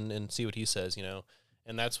husband and see what he says,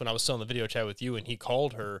 And that's when I was still in the video chat with you, and he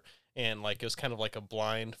called her, and it was kind of like a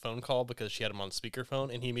blind phone call because she had him on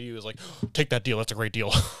speakerphone, and he immediately was like, take that deal. That's a great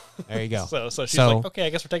deal. There you go. So she's like, okay, I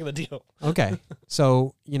guess we're taking the deal. Okay.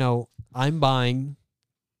 So, I'm buying,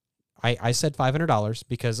 I said $500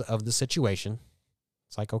 because of the situation.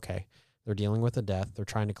 It's like, okay, they're dealing with a death. They're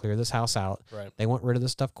trying to clear this house out. Right. They want rid of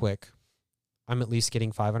this stuff quick. I'm at least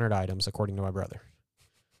getting 500 items according to my brother.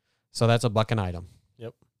 So that's $1 an item.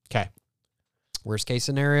 Yep. Okay. Worst case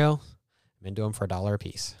scenario, I'm into them for $1 a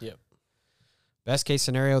piece. Yep. Best case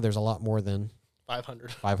scenario, there's a lot more than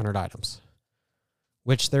 500 items,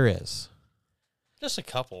 which there is. Just a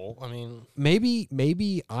couple. I mean,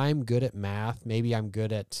 maybe I'm good at math. Maybe I'm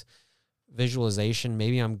good at visualization.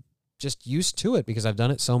 Maybe I'm just used to it because I've done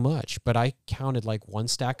it so much. But I counted like one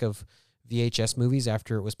stack of VHS movies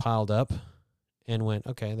after it was piled up and went,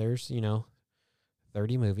 okay, there's,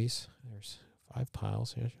 30 movies. There's 5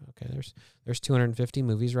 piles. Okay, there's 250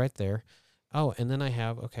 movies right there. Oh, and then I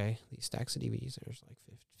have, these stacks of DVDs. There's like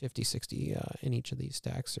 50, 60 in each of these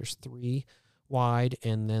stacks. There's 3 wide,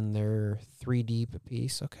 and then they're 3 deep a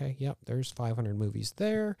piece. Okay, yep, there's 500 movies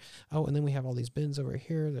there. Oh, and then we have all these bins over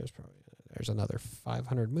here. There's another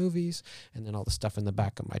 500 movies, and then all the stuff in the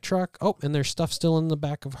back of my truck. Oh, and there's stuff still in the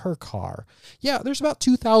back of her car. Yeah, there's about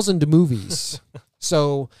 2,000 movies.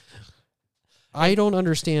 So I don't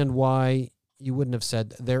understand why you wouldn't have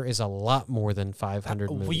said there is a lot more than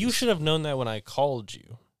 500 movies. Well, you should have known that when I called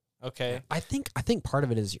you. Okay. I think part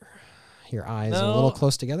of it is your eyes are a little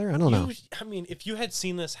close together. I don't know. I mean, if you had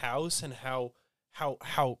seen this house and how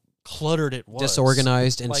cluttered it was,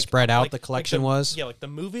 disorganized and spread out the collection was. Yeah, like the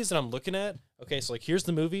movies that I'm looking at. Okay, so here's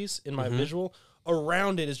the movies in my visual.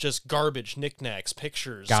 Around it is just garbage, knickknacks,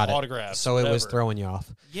 pictures, autographs. So whatever. it was throwing you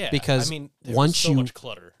off. Yeah, because there was so much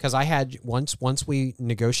clutter. Because I had once we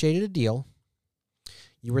negotiated a deal,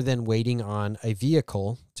 you were then waiting on a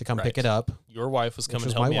vehicle to come pick it up. Your wife was coming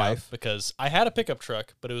to help me out because I had a pickup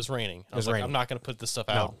truck, but it was raining. I was like, I'm not going to put this stuff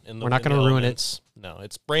out. We're not going to ruin it. No,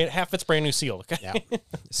 it's half its brand new sealed. Okay. Yeah.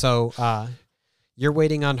 So you're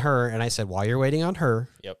waiting on her, and I said, while you're waiting on her,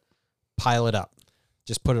 pile it up.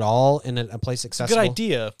 Just put it all in a place accessible. Good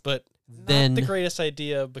idea, but not the greatest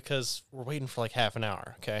idea because we're waiting for like half an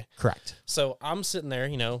hour. Okay. Correct. So I'm sitting there,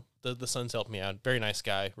 the son's helping me out. Very nice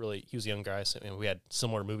guy. Really, he was a young guy. So, we had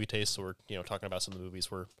similar movie tastes. So we're, talking about some of the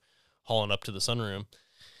movies we're hauling up to the sunroom.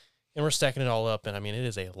 And we're stacking it all up. And, it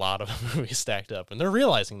is a lot of movies stacked up. And they're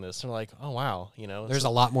realizing this. They're like, oh, wow. There's a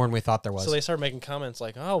lot more than we thought there was. So they start making comments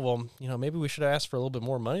like, oh, well, maybe we should have asked for a little bit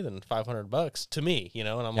more money than $500 to me, And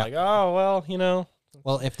I'm like, oh, well,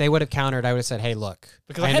 Well, if they would have countered, I would have said, hey, look.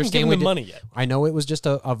 Because I hadn't given them money yet. I know it was just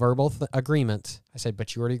a verbal agreement. I said,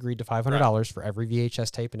 but you already agreed to $500 for every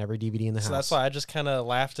VHS tape and every DVD in the house. So that's why I just kind of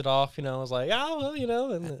laughed it off, I was like, oh,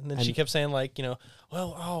 well, and then she kept saying like,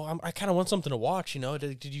 I kind of want something to watch,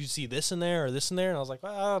 did you see this in there or this in there? And I was like,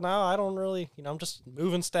 well, no, I don't really, I'm just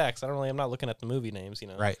moving stacks. I'm not looking at the movie names,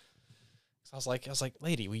 Right. So I was like,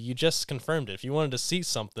 lady, you just confirmed it. If you wanted to see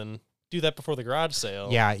something, do that before the garage sale.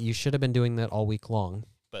 Yeah, you should have been doing that all week long.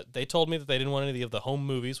 But they told me that they didn't want any of the home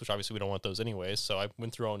movies, which obviously we don't want those anyways. So I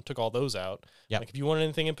went through and took all those out. Yeah. Like if you wanted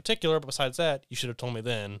anything in particular, but besides that, you should have told me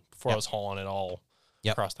then before I was hauling it all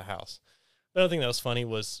across the house. The other thing that was funny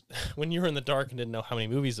was when you were in the dark and didn't know how many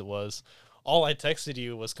movies it was, all I texted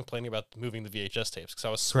you was complaining about moving the VHS tapes because I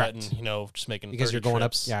was sweating, just making because you're going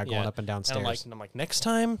trips. going up and down stairs. And I'm like, next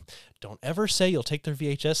time, don't ever say you'll take their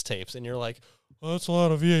VHS tapes. And you're like, well, that's a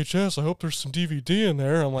lot of VHS. I hope there's some DVD in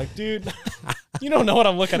there. I'm like, dude, you don't know what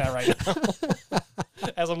I'm looking at right now.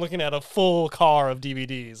 As I'm looking at a full car of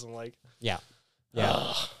DVDs, I'm like, yeah.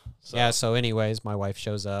 So. Yeah. So, anyways, my wife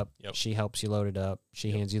shows up. Yep. She helps you load it up. She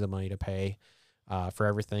Yep. hands you the money to pay for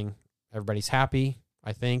everything. Everybody's happy,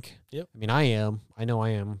 I think. Yep. I mean, I am. I know I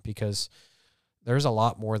am because there's a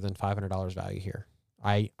lot more than $500 value here.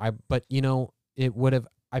 But you know,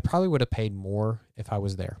 I probably would have paid more if I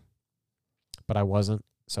was there, but I wasn't.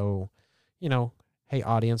 So, you know, hey,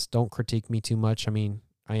 audience, don't critique me too much. I mean,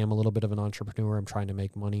 I am a little bit of an entrepreneur. I'm trying to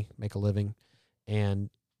make money, make a living, and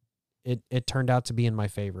it turned out to be in my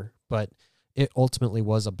favor, but it ultimately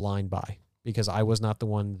was a blind buy because I was not the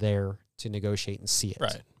one there to negotiate and see it.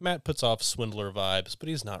 Right. Matt puts off swindler vibes, but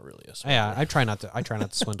he's not really a swindler. Yeah, I try not to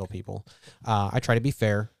swindle people. I try to be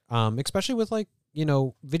fair, especially with like, you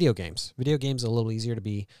know, video games. Video games are a little easier to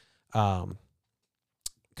be,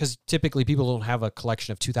 because typically people don't have a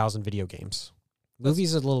collection of 2,000 video games.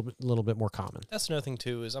 Movies are a little bit more common. That's another thing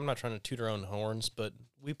too. Is I'm not trying to toot our own horns, but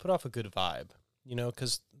we put off a good vibe. You know,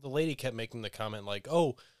 because the lady kept making the comment like,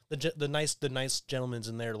 "Oh, the nice gentleman's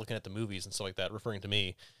in there looking at the movies and stuff like that," referring to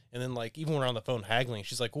me. And then, like, even when we're on the phone haggling,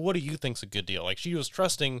 she's like, well, what do you think's a good deal? Like, she was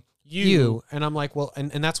trusting you. And I'm like, well,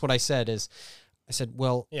 and that's what I said is, I said,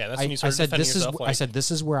 well, yeah, that's when you started defending yourself. I said,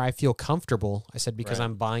 this is where I feel comfortable. I said, because Right.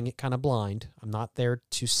 I'm buying it kind of blind. I'm not there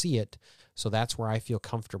to see it. So that's where I feel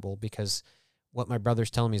comfortable because what my brother's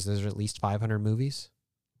telling me is there's at least 500 movies.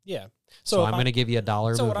 Yeah. So I'm going to give you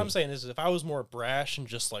 $1 So movie. what I'm saying is if I was more brash and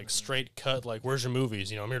just, like, straight cut, like, where's your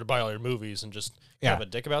movies? You know, I'm here to buy all your movies and just have a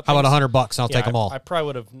dick about things. How about $100? I'll take them all. I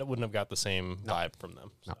probably wouldn't have got the same vibe from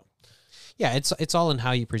them. So. No. Yeah, it's all in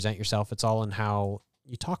how you present yourself. It's all in how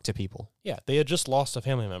you talk to people. Yeah, they had just lost a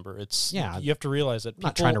family member. You have to realize that I'm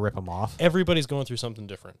not trying to rip them off. Everybody's going through something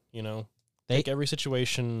different, you know. Take every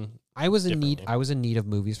situation. I was in need of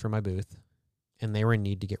movies for my booth, and they were in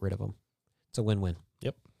need to get rid of them. It's a win-win.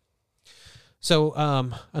 Yep. So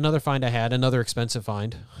another find I had, another expensive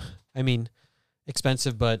find. I mean,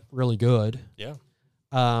 expensive but really good. Yeah.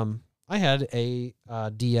 I had a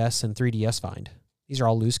DS and 3DS find. These are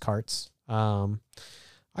all loose carts. I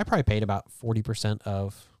probably paid about 40%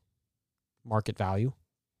 of market value,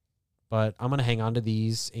 but I'm going to hang on to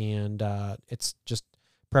these, and it's just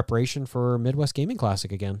preparation for Midwest Gaming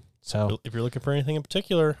Classic again. So if you're looking for anything in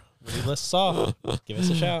particular, leave lists off. Give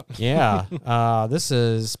us a shout. Yeah. This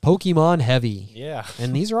is Pokemon Heavy. Yeah.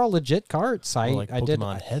 And these are all legit carts. I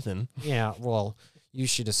Pokemon Heaven. Yeah, well, you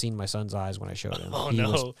should have seen my son's eyes when I showed him. Oh, he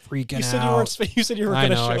no. was freaking out. You said you were I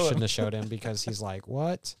going to know, show I him. shouldn't have showed him because he's like,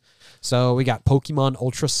 what? So we got Pokemon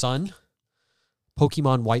Ultra Sun,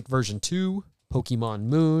 Pokemon White version 2, Pokemon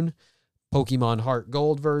Moon, Pokemon Heart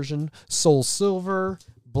Gold version, Soul Silver,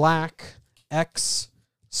 Black, X,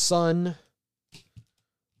 Sun,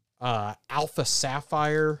 Alpha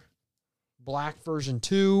Sapphire, Black version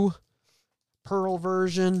 2, Pearl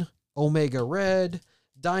version, Omega Red,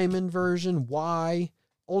 Diamond version, Y,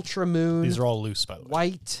 Ultra Moon. These are all loose, by the way.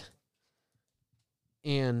 White,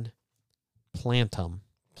 and Platinum.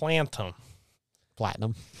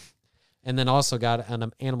 And then also got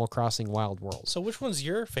an Animal Crossing Wild World. So which one's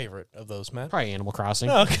your favorite of those, Matt? Probably Animal Crossing.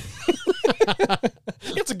 Oh, okay.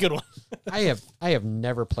 It's a good one. I have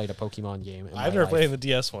never played a Pokemon game. I've never played the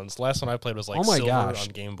DS ones. The last one I played was like Oh my Silver gosh.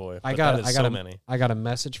 on Game Boy. I But got that is so many. I got a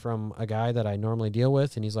message from a guy that I normally deal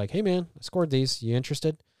with, and he's like, "Hey man, I scored these. You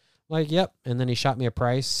interested?" I'm like, "Yep." And then he shot me a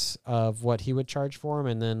price of what he would charge for them,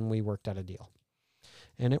 and then we worked out a deal.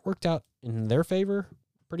 And it worked out in their favor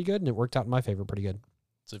pretty good, and it worked out in my favor pretty good.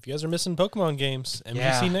 So if you guys are missing Pokemon games,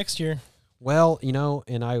 MGC Yeah. next year. Well, you know,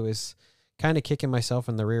 and I was kind of kicking myself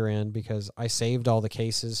in the rear end because I saved all the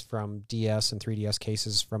cases from DS and 3DS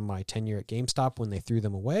cases from my tenure at GameStop when they threw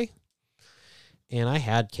them away. And I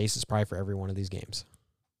had cases probably for every one of these games.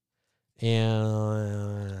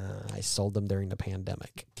 And I sold them during the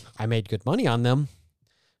pandemic. I made good money on them,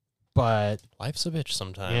 but Life's a bitch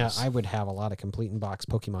sometimes. yeah, I would have a lot of complete in box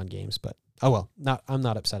Pokemon games, but oh well, I'm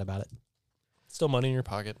not upset about it. Still money in your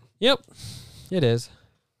pocket. Yep, it is.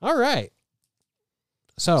 All right.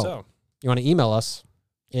 So you want to email us?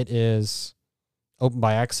 It is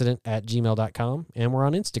openbyaccident@gmail.com, and we're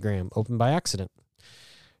on Instagram, openbyaccident.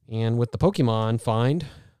 And with the Pokemon find,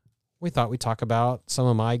 we thought we'd talk about some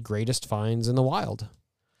of my greatest finds in the wild.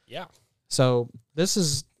 Yeah. So this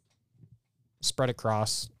is spread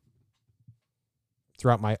across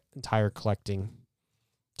throughout my entire collecting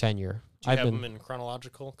tenure. Do you have them in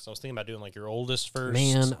chronological? Because I was thinking about doing like your oldest first.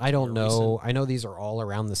 Man, I don't your know. recent. I know these are all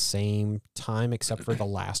around the same time except for the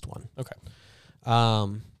last one. Okay.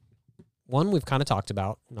 One we've kind of talked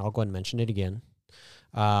about, and I'll go ahead and mention it again.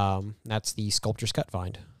 That's the Sculptor's Cut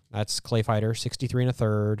find. That's Clay Fighter 63 and a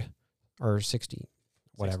third, or 60,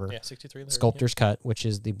 whatever. 63. Sculptor's Cut, which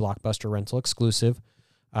is the Blockbuster rental exclusive.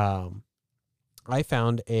 I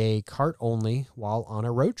found a cart only while on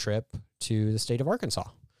a road trip to the state of Arkansas.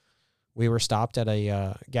 We were stopped at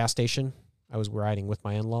a gas station. I was riding with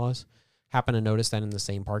my in-laws. Happened to notice that in the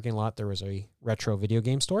same parking lot there was a retro video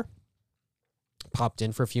game store. Popped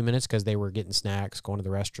in for a few minutes because they were getting snacks, going to the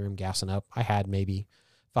restroom, gassing up. I had maybe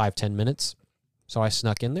 5-10 minutes, so I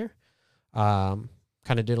snuck in there.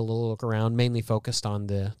 Kind of did a little look around, mainly focused on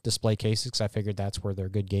the display cases because I figured that's where their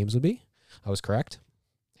good games would be. I was correct.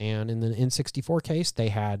 And in the N64 case, they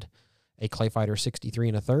had a Clay Fighter 63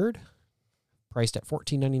 and a third, priced at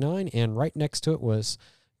 $14.99, and right next to it was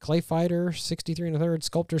Clay Fighter 63 and a third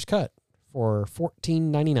Sculptor's Cut for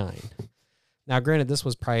 $14.99. Now, granted, this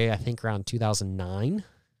was probably, I think, around 2009,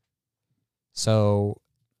 so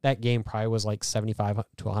that game probably was like $75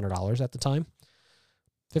 to $100 at the time.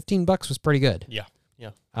 $15 was pretty good. Yeah.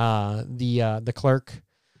 The clerk,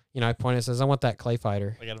 I pointed, says, I want that Clay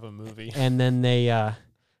Fighter. Like out of a movie. And then they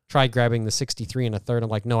tried grabbing the 63 and a third. I'm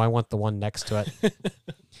like, no, I want the one next to it.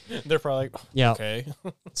 They're probably like, yeah. Okay.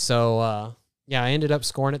 So, I ended up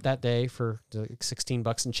scoring it that day for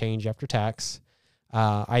 $16 and change after tax.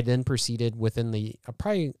 I then proceeded within the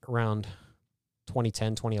probably around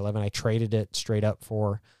 2010, 2011, I traded it straight up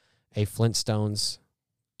for a Flintstones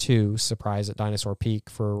 2 Surprise at Dinosaur Peak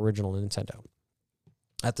for original Nintendo.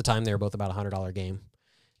 At the time, they were both about $100 game,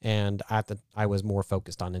 and I was more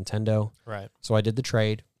focused on Nintendo. Right. So I did the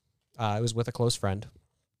trade. It was with a close friend.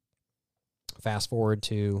 Fast forward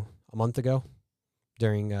to a month ago,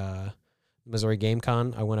 during Missouri Game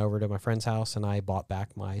Con, I went over to my friend's house and I bought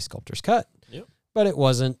back my Sculptor's Cut. Yep. But it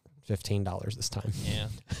wasn't $15 this time. Yeah.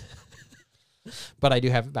 But I do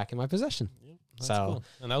have it back in my possession. Yep, that's So, cool.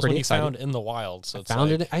 And that was pretty when you excited. found in the wild. So I it's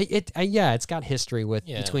found like, it. It's got history with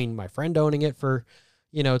Yeah. between my friend owning it for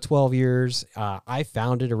 12 years. I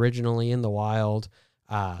found it originally in the wild.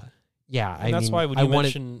 And that's why when I you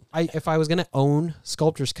wanted, mention if I was going to own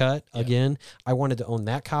Sculptor's Cut Yeah. again, I wanted to own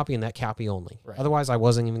that copy and that copy only. Right. Otherwise, I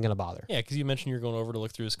wasn't even going to bother. Yeah, because you mentioned you're going over to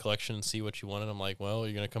look through his collection and see what you wanted. I'm like, well,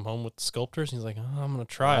 you're going to come home with the sculptors? And he's like, oh, I'm going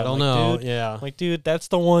to try. I I'm don't like, know. Dude, Yeah. I'm like, dude, that's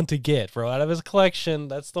the one to get, bro. Out of his collection,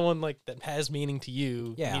 that's the one like that has meaning to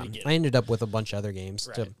you. Yeah. You need to get I it. ended up with a bunch of other games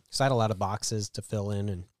Right. because I had a lot of boxes to fill in,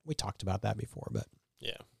 and we talked about that before. But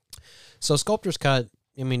Yeah. so Sculptor's Cut,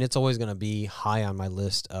 it's always going to be high on my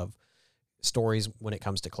list of stories when it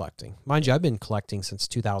comes to collecting. Mind you, I've been collecting since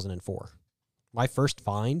 2004. My first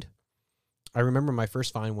find, I remember my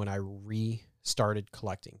first find when I restarted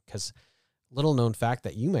collecting, because little known fact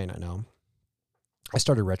that you may not know, I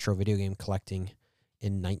started retro video game collecting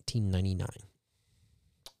in 1999.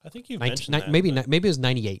 I think you've mentioned that. Maybe it was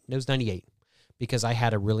 98. It was 98 because I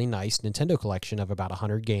had a really nice Nintendo collection of about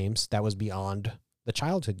 100 games that was beyond the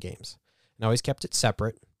childhood games. And I always kept it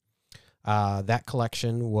separate. That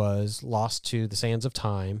collection was lost to the sands of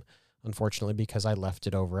time, unfortunately, because I left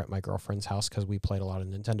it over at my girlfriend's house because we played a lot of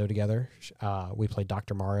Nintendo together. We played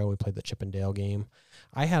Dr. Mario. We played the Chip and Dale game.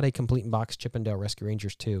 I had a complete in-box Chip and Dale Rescue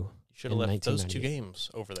Rangers 2. You should have in left those two 1998.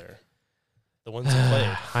 games over there. The ones you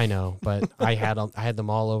played. I know, but I had them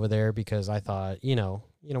all over there because I thought,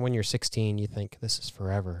 when you're 16, you think this is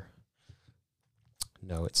forever.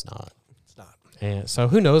 No, it's not. It's not. And so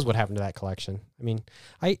who knows what happened to that collection?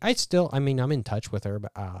 I still, I'm in touch with her,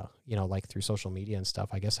 but, like through social media and stuff.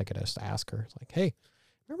 I guess I could just ask her. It's like, hey,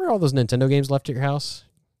 remember all those Nintendo games left at your house?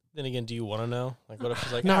 Then again, do you want to know? Like, what if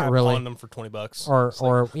she's like, Not I really. pawned them for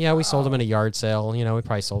 $20? We sold them in a yard sale. We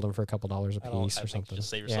probably sold them for a couple dollars a I don't- piece I or think something. Just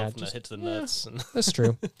save yourself from the hit to the nuts. And That's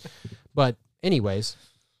true. But anyways,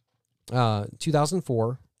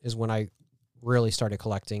 2004 is when I really started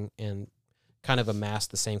collecting and kind of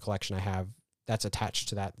amassed the same collection I have that's attached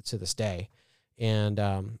to that to this day. And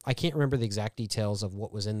I can't remember the exact details of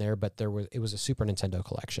what was in there, but it was a Super Nintendo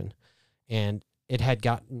collection. And it had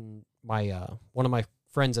gotten my one of my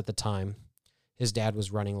friends at the time, his dad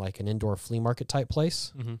was running like an indoor flea market type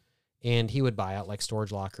place. Mm-hmm. And he would buy out like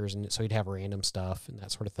storage lockers, and so he'd have random stuff and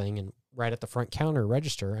that sort of thing. And right at the front counter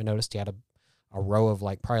register, I noticed he had a row of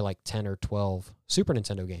probably 10 or 12 Super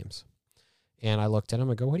Nintendo games. And I looked at him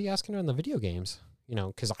and go, what are you asking on the video games?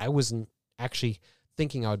 Because I wasn't actually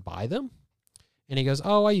thinking I would buy them. And he goes,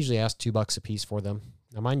 oh, I usually ask $2 a piece for them.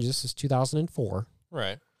 Now, mind you, this is 2004.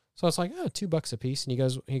 right. So it's like, $2 a piece. And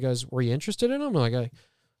he goes, were you interested in them? I'm like,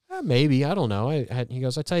 maybe, I don't know. He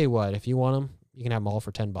goes, I tell you what, if you want them, you can have them all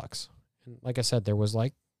for $10. And like I said, there was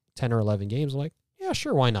 10 or 11 games. I'm like, yeah,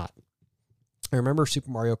 sure, why not? I remember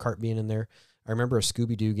Super Mario Kart being in there. I remember a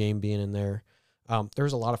Scooby-Doo game being in there. There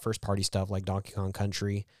was a lot of first-party stuff like Donkey Kong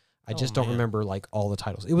Country. I just don't remember all the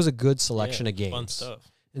titles. It was a good selection of games. Fun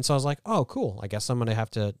stuff. And so I was like, oh, cool. I guess I'm going to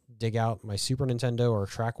have to dig out my Super Nintendo or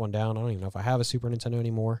track one down. I don't even know if I have a Super Nintendo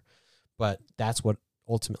anymore. But that's what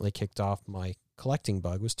ultimately kicked off my collecting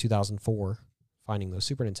bug was 2004, finding those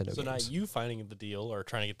Super Nintendo So games. not you finding the deal or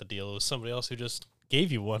trying to get the deal. It was somebody else who just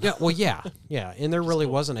gave you one. Yeah, well, yeah. And there really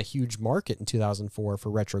cool. wasn't a huge market in 2004 for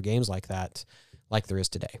retro games like that, like there is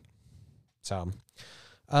today. So,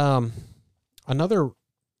 another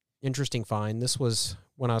interesting find, this was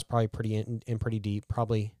when I was probably pretty deep,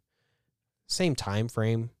 probably same time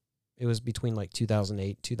frame. It was between like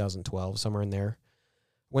 2008, 2012, somewhere in there.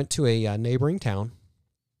 Went to a neighboring town,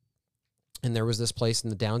 and there was this place in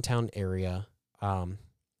the downtown area.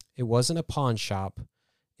 It wasn't a pawn shop.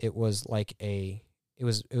 It was like it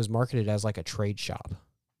was marketed as like a trade shop.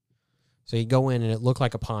 So you go in and it looked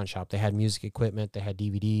like a pawn shop. They had music equipment, they had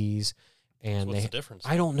DVDs, and So what's the difference?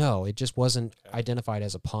 I don't know. It just wasn't identified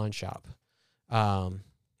as a pawn shop.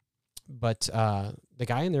 But the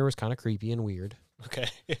guy in there was kind of creepy and weird. Okay.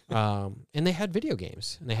 And they had video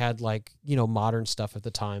games, and they had like, you know, modern stuff at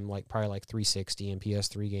the time, like probably like 360 and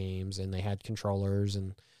PS3 games, and they had controllers,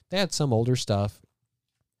 and they had some older stuff.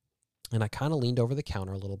 And I kind of leaned over the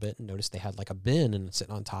counter a little bit and noticed they had like a bin, and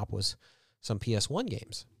sitting on top was some PS1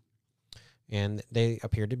 games. And they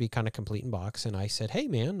appeared to be kind of complete in box. And I said, "Hey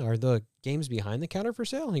man, are the games behind the counter for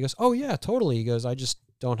sale?" And he goes, "Oh yeah, totally." He goes, "I just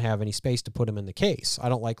don't have any space to put them in the case. I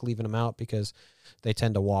don't like leaving them out because they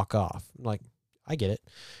tend to walk off." I'm like, I get it.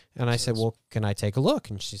 And I said, "Well, can I take a look?"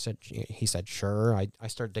 And he said, "Sure." I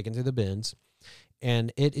started digging through the bins,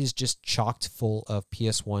 and it is just chocked full of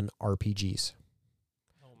PS1 RPGs.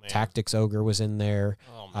 Oh, man. Tactics Ogre was in there.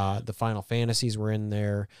 Oh, man. The Final Fantasies were in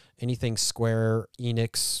there. Anything Square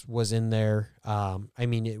Enix was in there. I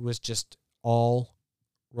mean, it was just all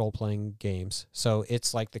role-playing games. So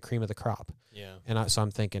it's like the cream of the crop. Yeah. And so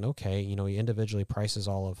I'm thinking, okay, you know, he individually prices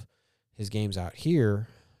all of his games out here.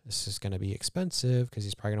 This is going to be expensive because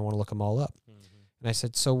he's probably going to want to look them all up. Mm-hmm. And I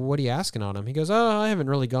said, "So what are you asking on them?" He goes, "Oh, I haven't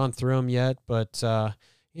really gone through them yet, but,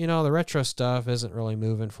 you know, the retro stuff isn't really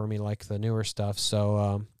moving for me like the newer stuff.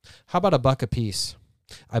 So how about $1 a piece?"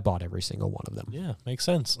 I bought every single one of them. Yeah, makes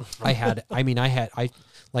sense. I he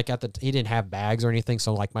didn't have bags or anything.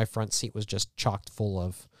 So like my front seat was just chocked full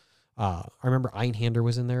of, I remember Einhander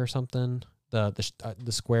was in there or something. The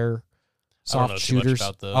Square soft shooters.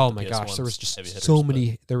 Oh my gosh, there was just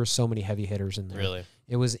there were so many heavy hitters in there. Really?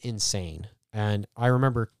 It was insane. And I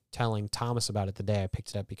remember telling Thomas about it the day I picked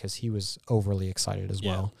it up because he was overly excited as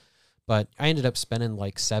well. But I ended up spending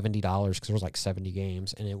like $70 because there was like 70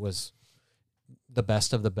 games, and it was the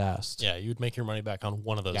best of the best. Yeah, you'd make your money back on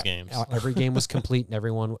one of those games. Every game was complete, and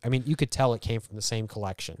everyone, I mean, you could tell it came from the same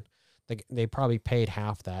collection. They probably paid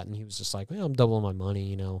half that, and he was just like, "Well, I'm doubling my money,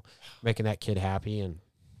 you know, making that kid happy," and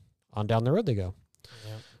on down the road they go.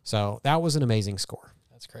 Yeah. So that was an amazing score.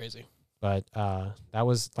 That's crazy. But that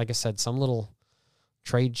was, like I said, some little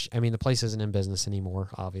trade. I mean, the place isn't in business anymore,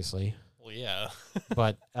 obviously. Well, yeah.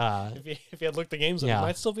 But if you had looked the games up, yeah. it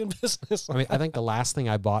might still be in business. I mean, I think the last thing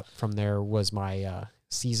I bought from there was my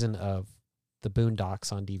season of the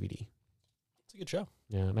Boondocks on DVD. It's a good show.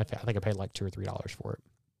 Yeah, and I think I paid like $2 or $3 for it.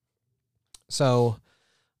 So,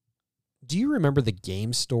 do you remember the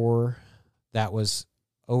game store that was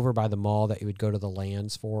over by the mall that you would go to the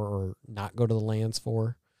lands for or not go to the lands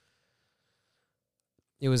for?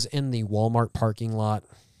 It was in the Walmart parking lot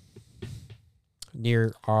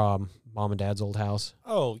near mom and dad's old house.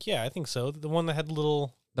 Oh, yeah, I think so. The one that had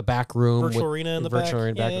the back room. virtual arena in the back.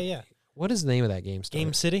 Yeah. What is the name of that game store?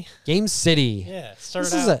 Game City. Game City. Yeah.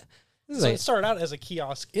 It started out as a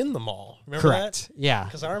kiosk in the mall. Remember correct. that? Yeah.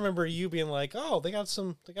 Because I remember you being like, "Oh, they got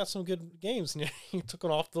some good games," and you took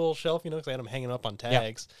one off the little shelf, you know, because they had them hanging up on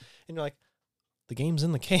tags, and you're like, "The game's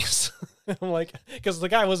in the case." I'm like, because the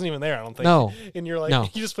guy wasn't even there, I don't think. No. And you're like, No.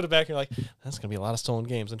 you just put it back, and you're like, "That's gonna be a lot of stolen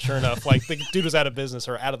games." And sure enough, like the dude was out of business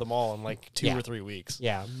or out of the mall in like 2 or 3 weeks.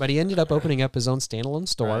 Yeah, but he ended up opening up his own standalone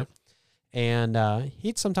store, Right. and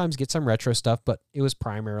he'd sometimes get some retro stuff, but it was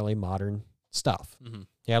primarily modern stuff. Mm-hmm.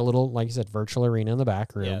 He had a little, like you said, virtual arena in the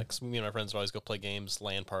back room. Yeah, because me and my friends would always go play games,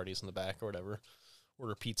 LAN parties in the back or whatever,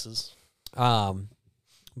 order pizzas.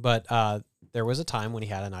 But there was a time when he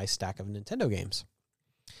had a nice stack of Nintendo games.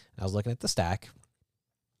 I was looking at the stack,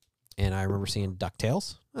 and I remember seeing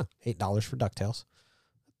DuckTales. $8 for DuckTales.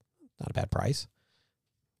 Not a bad price.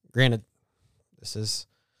 Granted, this is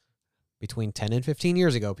between 10 and 15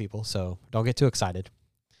 years ago, people, so don't get too excited.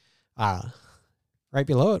 Right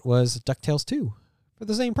below it was DuckTales 2 for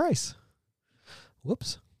the same price.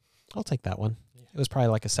 Whoops. I'll take that one. Yeah. It was probably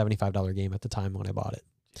like a $75 game at the time when I bought it.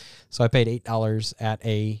 So I paid $8 at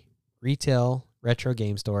a retail retro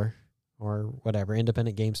game store or whatever,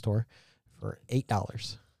 independent game store for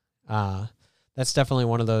 $8. That's definitely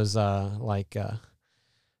one of those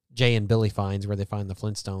Jay and Billy finds where they find the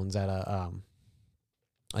Flintstones at a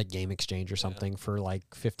like Game Exchange or something for like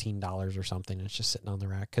 $15 or something. And it's just sitting on the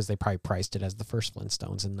rack because they probably priced it as the first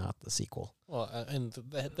Flintstones and not the sequel. Well, and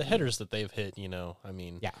the headers that they've hit, you know, I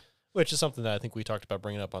mean, yeah, which is something that I think we talked about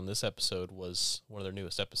bringing up on this episode was one of their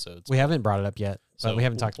newest episodes. We haven't brought it up yet, but we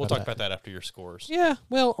haven't talked about it. We'll talk about that after your scores. Yeah,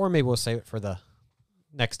 well, or maybe we'll save it for the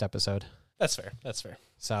next episode. That's fair. That's fair.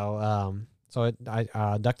 So,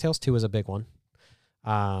 DuckTales 2 is a big one.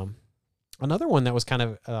 Another one that was kind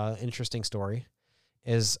of interesting story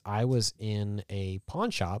is I was in a pawn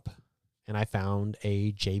shop and I found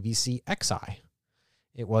a JVC XI.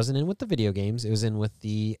 It wasn't in with the video games. It was in with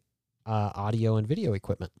the audio and video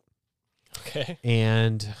equipment. Okay.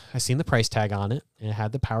 And I seen the price tag on it, and it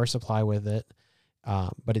had the power supply with it,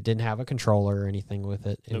 but it didn't have a controller or anything with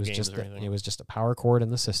it. It was just a power cord in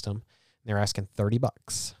the system. They were asking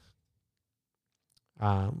 $30.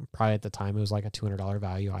 Probably at the time it was like a $200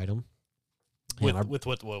 value item. With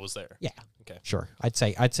what was there? Yeah. Okay. Sure. I'd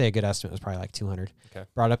say a good estimate was probably like $200. Okay.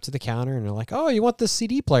 Brought up to the counter and they're like, "Oh, you want this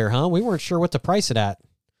CD player, huh? We weren't sure what to price it at." I'm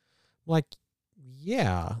like,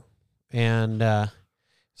 "Yeah." And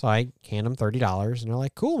so I hand them $30 and they're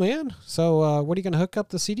like, "Cool, man. So what are you going to hook up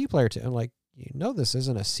the CD player to?" I'm like, "You know this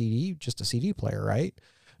isn't a CD, just a CD player, right?"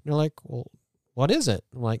 And they're like, "Well, what is it?"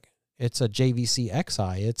 I'm like, "It's a JVC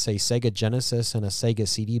XI. It's a Sega Genesis and a Sega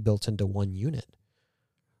CD built into one unit."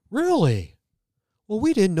 "Really? Well,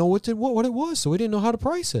 we didn't know what it was, so we didn't know how to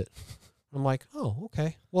price it." I'm like, "Oh,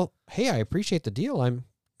 okay. Well, hey, I appreciate the deal. I'm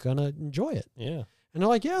gonna enjoy it." Yeah. And they're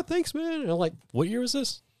like, "Yeah, thanks, man." And I'm like, what year was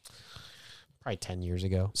this? Probably 10 years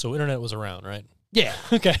ago. So internet was around, right? Yeah.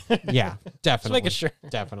 Okay. Yeah, definitely. Just making sure.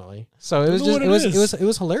 Definitely. So it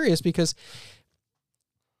was hilarious because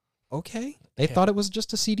they thought it was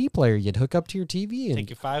just a CD player you'd hook up to your TV and take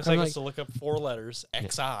you 5 seconds to look up 4 letters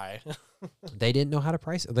XI. They didn't know how to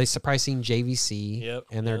price it. They surprised seen JVC, Yep,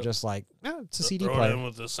 and they're just like, "Oh, it's a CD throw player." it in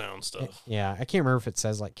with the sound stuff. Yeah, I can't remember if it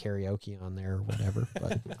says like karaoke on there or whatever,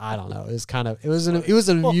 but I don't know. It was kind of it was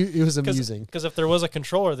amusing because if there was a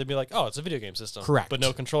controller, they'd be like, "Oh, it's a video game system." Correct. But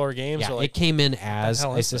no controller games. Yeah, like, it came in as the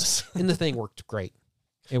hell is this? and the thing worked great.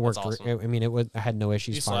 It worked. Awesome. I mean, I had no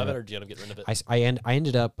issues. Do you still have it, or do you end up getting rid of it? I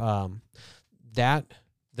ended up that.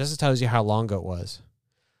 This tells you how long ago it was.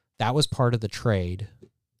 That was part of the trade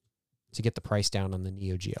to get the price down on the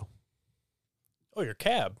Neo Geo. Oh, your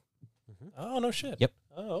cab. Mm-hmm. Oh, no shit. Yep.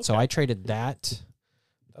 Oh, okay. So I traded that.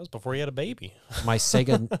 That was before you had a baby. My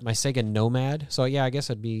Sega Nomad. So yeah, I guess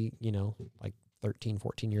it'd be, like 13,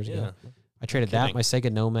 14 years ago. I traded that, my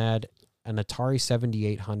Sega Nomad, an Atari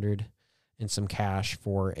 7800, and some cash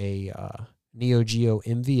for a Neo Geo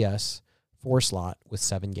MVS 4-slot with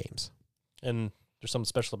 7 games. And there's something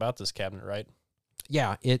special about this cabinet, right?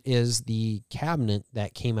 Yeah, it is the cabinet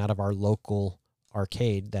that came out of our local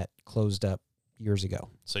arcade that closed up years ago.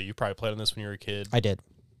 So you probably played on this when you were a kid. I did.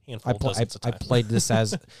 Handful dozens of I times. played this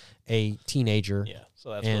as a teenager. Yeah,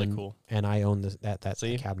 so that's really cool. And I own that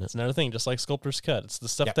See, cabinet. It's another thing, just like Sculptor's Cut. It's the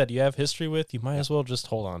stuff that you have history with, you might as well just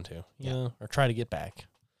hold on to, you know, or try to get back.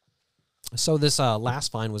 So this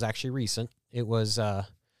last find was actually recent. It was right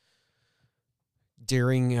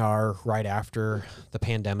after the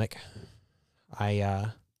pandemic.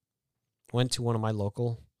 I went to one of my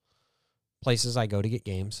local places I go to get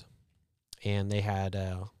games, and they had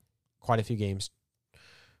quite a few games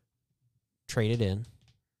traded in,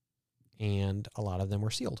 and a lot of them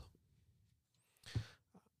were sealed.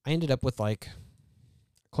 I ended up with like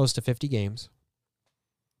close to 50 games.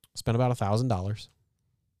 Spent about $1,000. It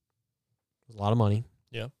was a lot of money.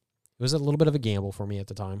 Yeah. It was a little bit of a gamble for me at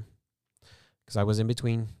the time because I was in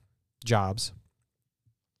between jobs,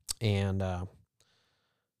 and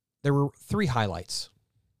there were 3 highlights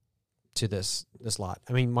to this lot.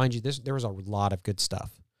 I mean, mind you, there was a lot of good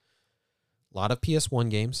stuff. A lot of PS1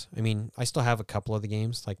 games. I mean, I still have a couple of the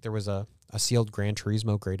games. Like there was a sealed Gran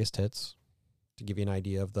Turismo Greatest Hits to give you an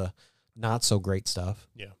idea of the not so great stuff.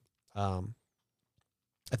 Yeah.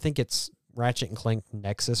 I think it's Ratchet and Clank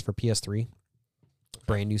Nexus for PS3,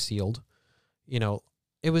 brand new sealed.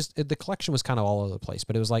 The collection was kind of all over the place,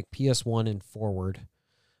 but it was like PS1 and forward.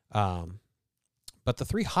 But the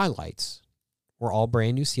 3 highlights were all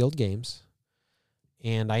brand new sealed games.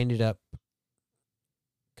 And I ended up,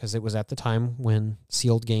 because it was at the time when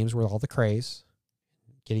sealed games were all the craze,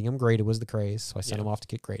 getting them graded was the craze. So I sent them off to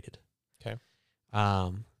get graded. Okay.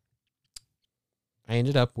 I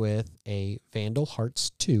ended up with a Vandal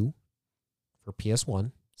Hearts 2 for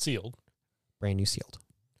PS1. Sealed. Brand new sealed.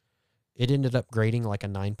 It ended up grading like a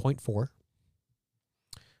 9.4.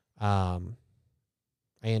 I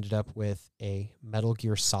ended up with a Metal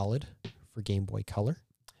Gear Solid for Game Boy Color.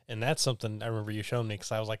 And that's something I remember you showing me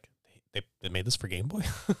because I was like, they made this for Game Boy?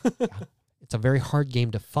 It's a very hard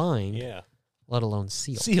game to find, Yeah. let alone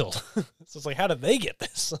sealed. Sealed. So it's like, how did they get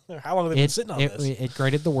this? How long have they been sitting on this? It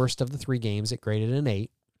graded the worst of the 3 games. It graded an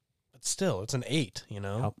 8. But still, it's an 8, you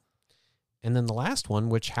know? Yep. And then the last one,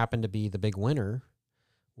 which happened to be the big winner,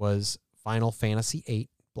 was Final Fantasy VIII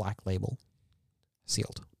Black Label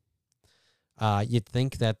sealed. You'd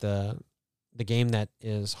think that the game that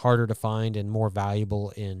is harder to find and more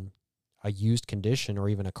valuable in a used condition or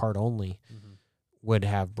even a card only would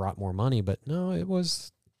have brought more money, but no, it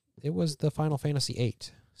was the Final Fantasy VIII.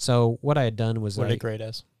 So what I had done was what did it grade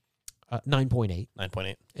as? 9.8.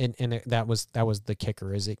 9.8. And that was the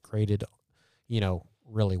kicker, is it graded,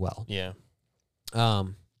 really well. Yeah. I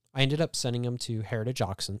ended up sending them to Heritage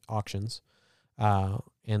Auctions,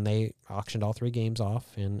 and they auctioned all 3 games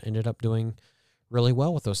off and ended up doing really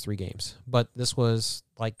well with those 3 games. But this was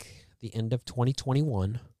like the end of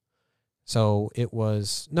 2021. So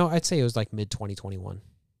I'd say it was like mid 2021.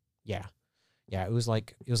 Yeah. Yeah. It was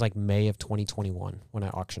like May of 2021 when I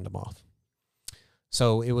auctioned them off.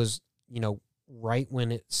 So it was, right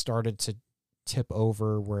when it started to tip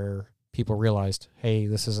over where people realized, hey,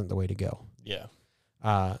 this isn't the way to go. Yeah.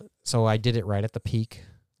 So I did it right at the peak.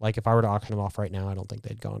 Like if I were to auction them off right now, I don't think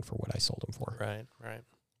they'd gone for what I sold them for. Right.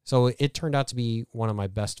 So it turned out to be one of my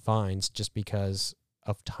best finds just because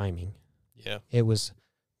of timing. Yeah. It was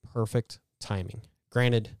perfect timing.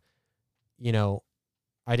 Granted,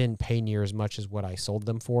 I didn't pay near as much as what I sold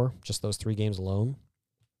them for, just those 3 games alone.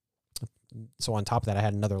 So on top of that, I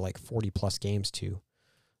had another like 40 plus games to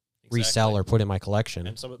resell or put in my collection.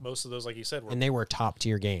 And most of those, like you said, and they were top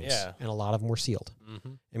tier games. Yeah. And a lot of them were sealed.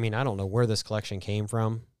 Mm-hmm. I mean, I don't know where this collection came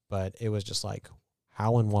from, but it was just like,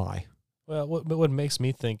 how and why? Well, what makes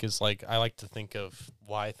me think is like, I like to think of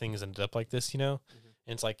why things ended up like this, And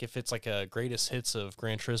it's like, if it's like a greatest hits of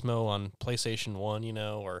Gran Turismo on PlayStation 1,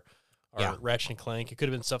 or Ratchet and Clank, it could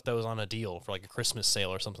have been stuff that was on a deal for like a Christmas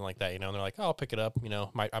sale or something like that, And they're like, oh, I'll pick it up,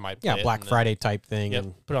 I might play it, Black Friday type thing. Yep,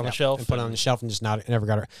 And put it on the shelf. And put it on the shelf and just never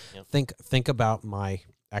got it. Yep. Think about my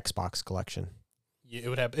Xbox collection. It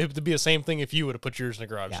would be the same thing if you would have put yours in a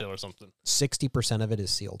garage sale or something. 60% of it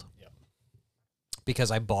is sealed. Yeah.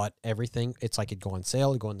 Because I bought everything. It's like it'd go on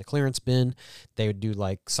sale, it'd go in the clearance bin. They would do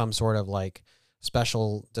like some sort of like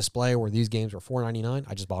special display where these games were $4.99.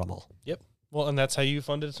 I just bought them all. Yep. Well, and that's how you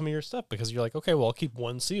funded some of your stuff, because you're like, okay, well, I'll keep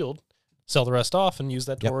one sealed, sell the rest off, and use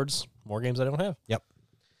that towards more games I don't have. Yep.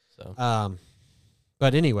 So,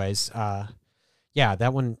 but anyways,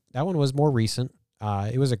 that one was more recent.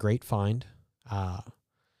 It was a great find.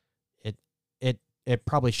 It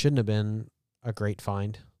probably shouldn't have been a great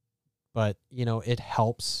find, but it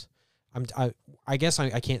helps. I guess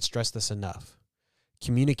I can't stress this enough.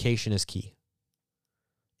 Communication is key.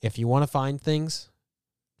 If you want to find things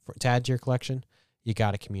to add to your collection, you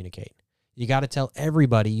got to communicate. You got to tell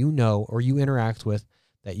everybody or you interact with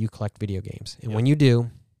that you collect video games. And when you do,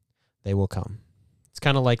 they will come. It's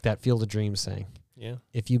kind of like that Field of Dreams saying. Yeah.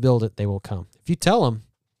 If you build it, they will come. If you tell them,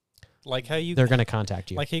 they're going to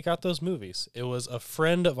contact you. Like he got those movies. It was a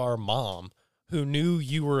friend of our mom who knew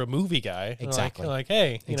you were a movie guy. Exactly. Like,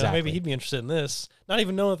 hey, maybe he'd be interested in this. Not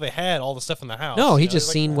even knowing that they had all the stuff in the house. No, he just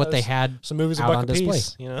seen what they had some movies out on display.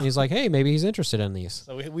 Piece, And he's like, hey, maybe he's interested in these.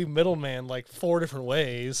 So we middleman like 4 different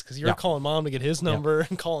ways, because you're calling mom to get his number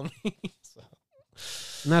and calling me. So.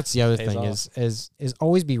 And that's the other thing is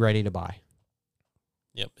always be ready to buy.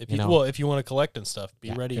 Yep. If you want to collect and stuff,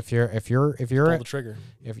 be ready. If you're pull the trigger.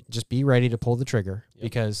 Just be ready to pull the trigger,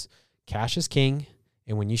 because cash is king,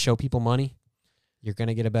 and when you show people money, you're going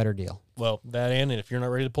to get a better deal. Well, and if you're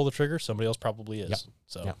not ready to pull the trigger, somebody else probably is.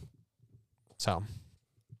 Yep. So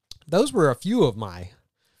those were a few of my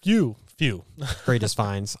few greatest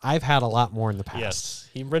finds. I've had a lot more in the past. Yes.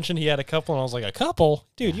 He mentioned he had a couple, and I was like, a couple?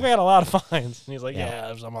 Dude, you had a lot of finds. And he's like,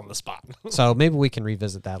 I'm on the spot. So maybe we can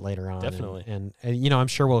revisit that later on. Definitely. And I'm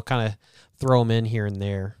sure we'll kind of throw them in here and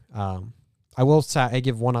there. I will say I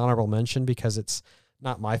give one honorable mention because it's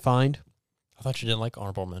not my find. I thought you didn't like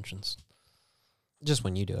honorable mentions. Just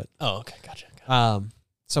when you do it. Oh, okay. Gotcha.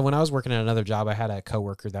 So when I was working at another job, I had a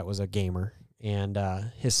coworker that was a gamer, and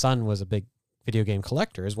his son was a big video game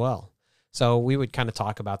collector as well. So we would kind of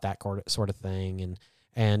talk about that sort of thing,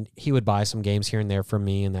 and he would buy some games here and there from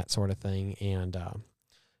me and that sort of thing. And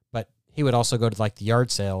but he would also go to like the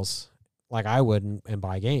yard sales, like I would, and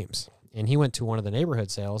buy games. And he went to one of the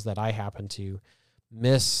neighborhood sales that I happened to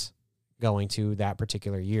miss going to that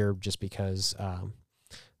particular year, just because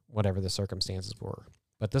whatever the circumstances were.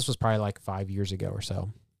 But this was probably like 5 years ago or so.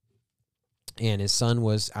 And his son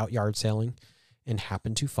was out yard selling and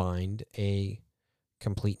happened to find a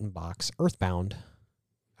complete in box Earthbound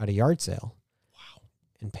at a yard sale. Wow.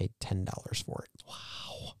 And paid $10 for it. Wow.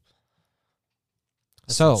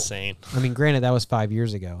 That's so insane. I mean, granted, that was 5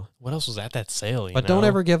 years ago. What else was at that sale? But don't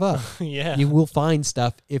ever give up. Yeah. You will find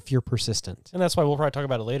stuff if you're persistent. And that's why we'll probably talk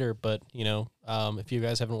about it later. But, if you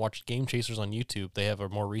guys haven't watched Game Chasers on YouTube, they have a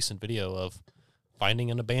more recent video of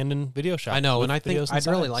finding an abandoned video shop. I know, and I think videos I'd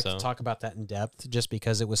really inside, like to talk about that in depth just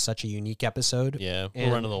because it was such a unique episode. Yeah, And-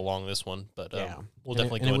 we'll run a little long this one, but we'll And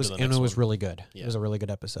definitely it, go was, into the next and it was one. really good. Yeah. It was a really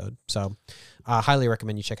good episode. So highly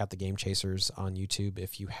recommend you check out the Game Chasers on YouTube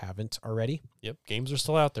if you haven't already. Yep, games are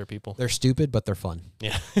still out there, people. They're stupid, but they're fun.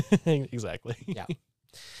 Yeah, exactly. Yeah.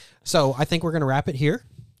 So I think we're going to wrap it here.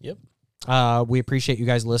 Yep. We appreciate you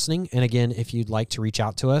guys listening. And again, if you'd like to reach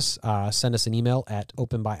out to us, send us an email at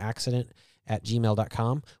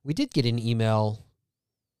openbyaccident@gmail.com. We did get an email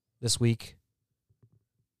this week.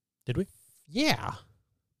 Did we? Yeah.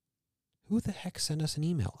 Who the heck sent us an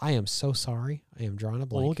email? I am so sorry. I am drawing a Well,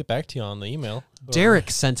 blank. we'll get back to you on the email.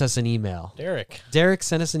 Derek sent us an email. Derek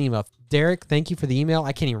sent us an email. Derek, thank you for the email.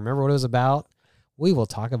 I can't even remember what it was about. We will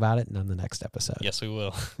talk about it on the next episode. Yes, we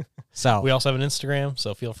will. So we also have an Instagram,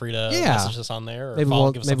 so feel free to message us on there. Or maybe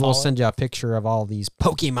we'll send you a picture of all these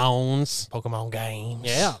Pokemons. Pokemon games.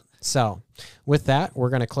 Yeah. So with that,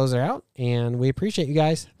 we're going to close it out, and we appreciate you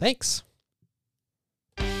guys. Thanks.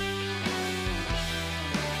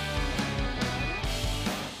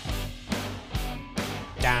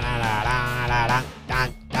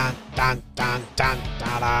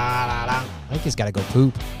 I think he's got to go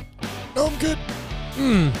poop. No, I'm good.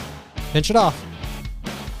 Pinch it off.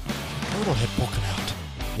 Turtle head poking out.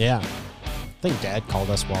 Yeah. I think Dad called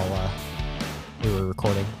us while we were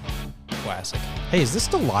recording. Classic. Hey, is this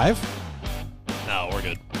still live? No, we're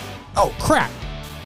good. Oh, crap.